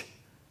courage.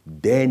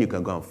 Then you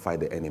can go and fight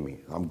the enemy.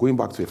 I'm going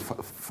back to a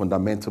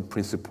fundamental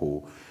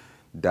principle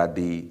that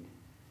the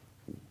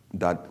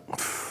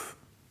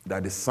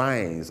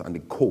science and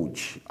the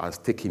coach has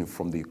taken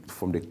from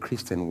the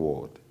Christian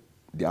world,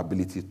 the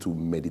ability to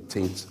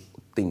meditate,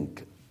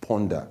 think,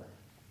 ponder,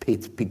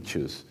 paint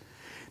pictures.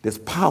 There's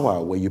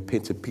power when you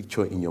paint a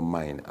picture in your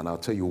mind, and I'll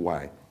tell you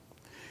why.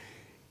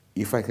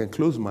 If I can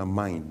close my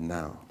mind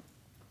now,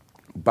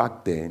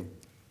 back then,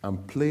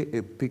 and play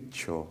a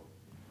picture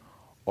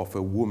of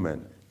a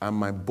woman, and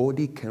my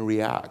body can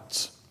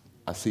react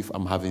as if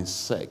I'm having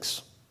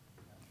sex,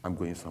 I'm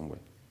going somewhere.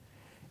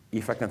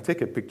 If I can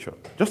take a picture,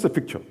 just a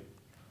picture,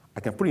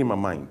 I can put it in my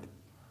mind,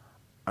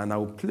 and I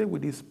will play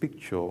with this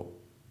picture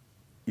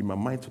in my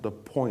mind to the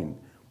point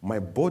my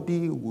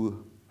body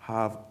will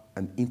have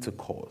an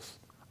intercourse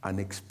and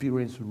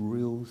experience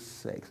real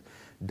sex.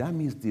 That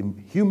means the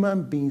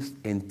human being's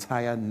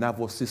entire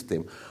nervous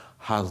system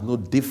has no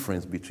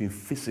difference between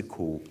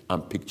physical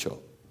and picture.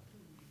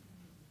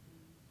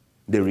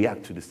 They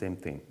react to the same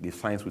thing. The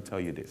science will tell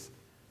you this.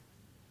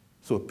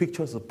 So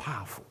pictures are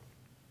powerful.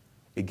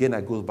 Again,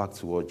 I go back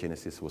to what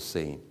Genesis was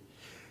saying.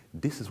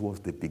 This is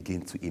what they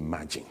begin to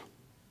imagine.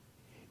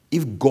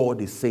 If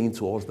God is saying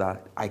to us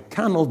that I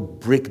cannot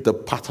break the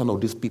pattern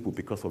of these people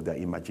because of their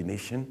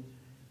imagination,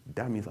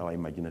 that means our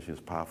imagination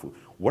is powerful.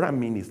 What I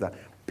mean is that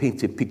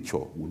paint a picture.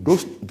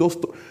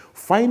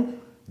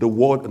 Find the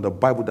word in the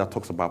Bible that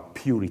talks about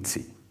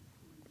purity.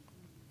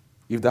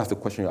 If that's the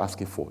question you're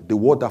asking for. The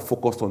word that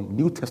focused on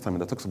New Testament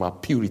that talks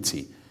about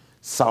purity,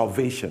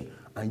 salvation,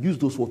 and use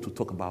those words to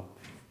talk about,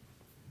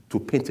 to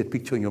paint a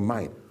picture in your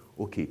mind.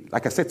 Okay,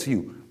 like I said to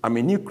you, I'm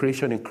a new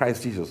creation in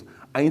Christ Jesus.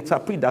 I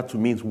interpret that to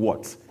mean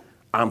what?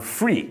 I'm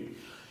free.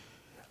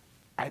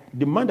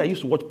 The man that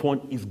used to watch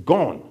porn is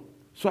gone.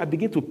 So I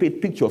begin to paint a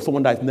picture of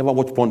someone that has never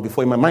watched porn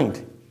before in my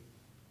mind.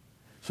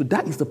 So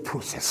that is the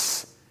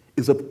process.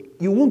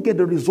 You won't get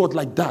the result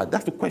like that.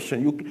 That's the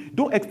question. You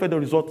don't expect the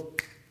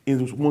result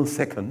in 1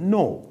 second.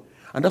 No.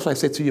 And that's why I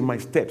said to you in my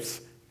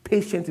steps,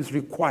 patience is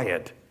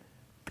required.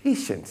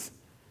 Patience.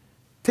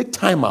 Take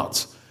time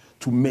out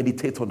to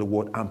meditate on the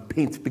word and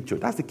paint picture.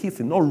 That's the key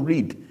thing. Not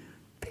read.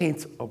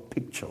 Paint a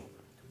picture.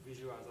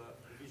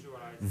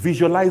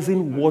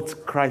 Visualizing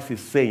what Christ is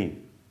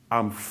saying.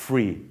 I'm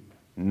free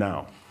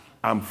now.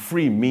 I'm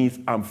free means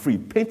I'm free.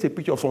 Paint a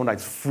picture of someone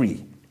that's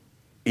free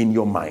in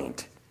your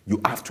mind. You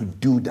have to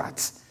do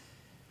that.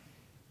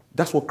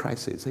 That's what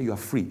Christ said. He said you are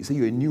free. He said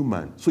you're a new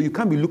man. So you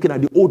can't be looking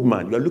at the old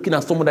man. You're looking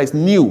at someone that is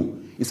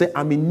new. He said,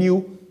 I'm a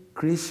new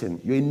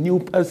creation. You're a new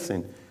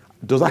person.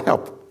 Does that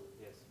help?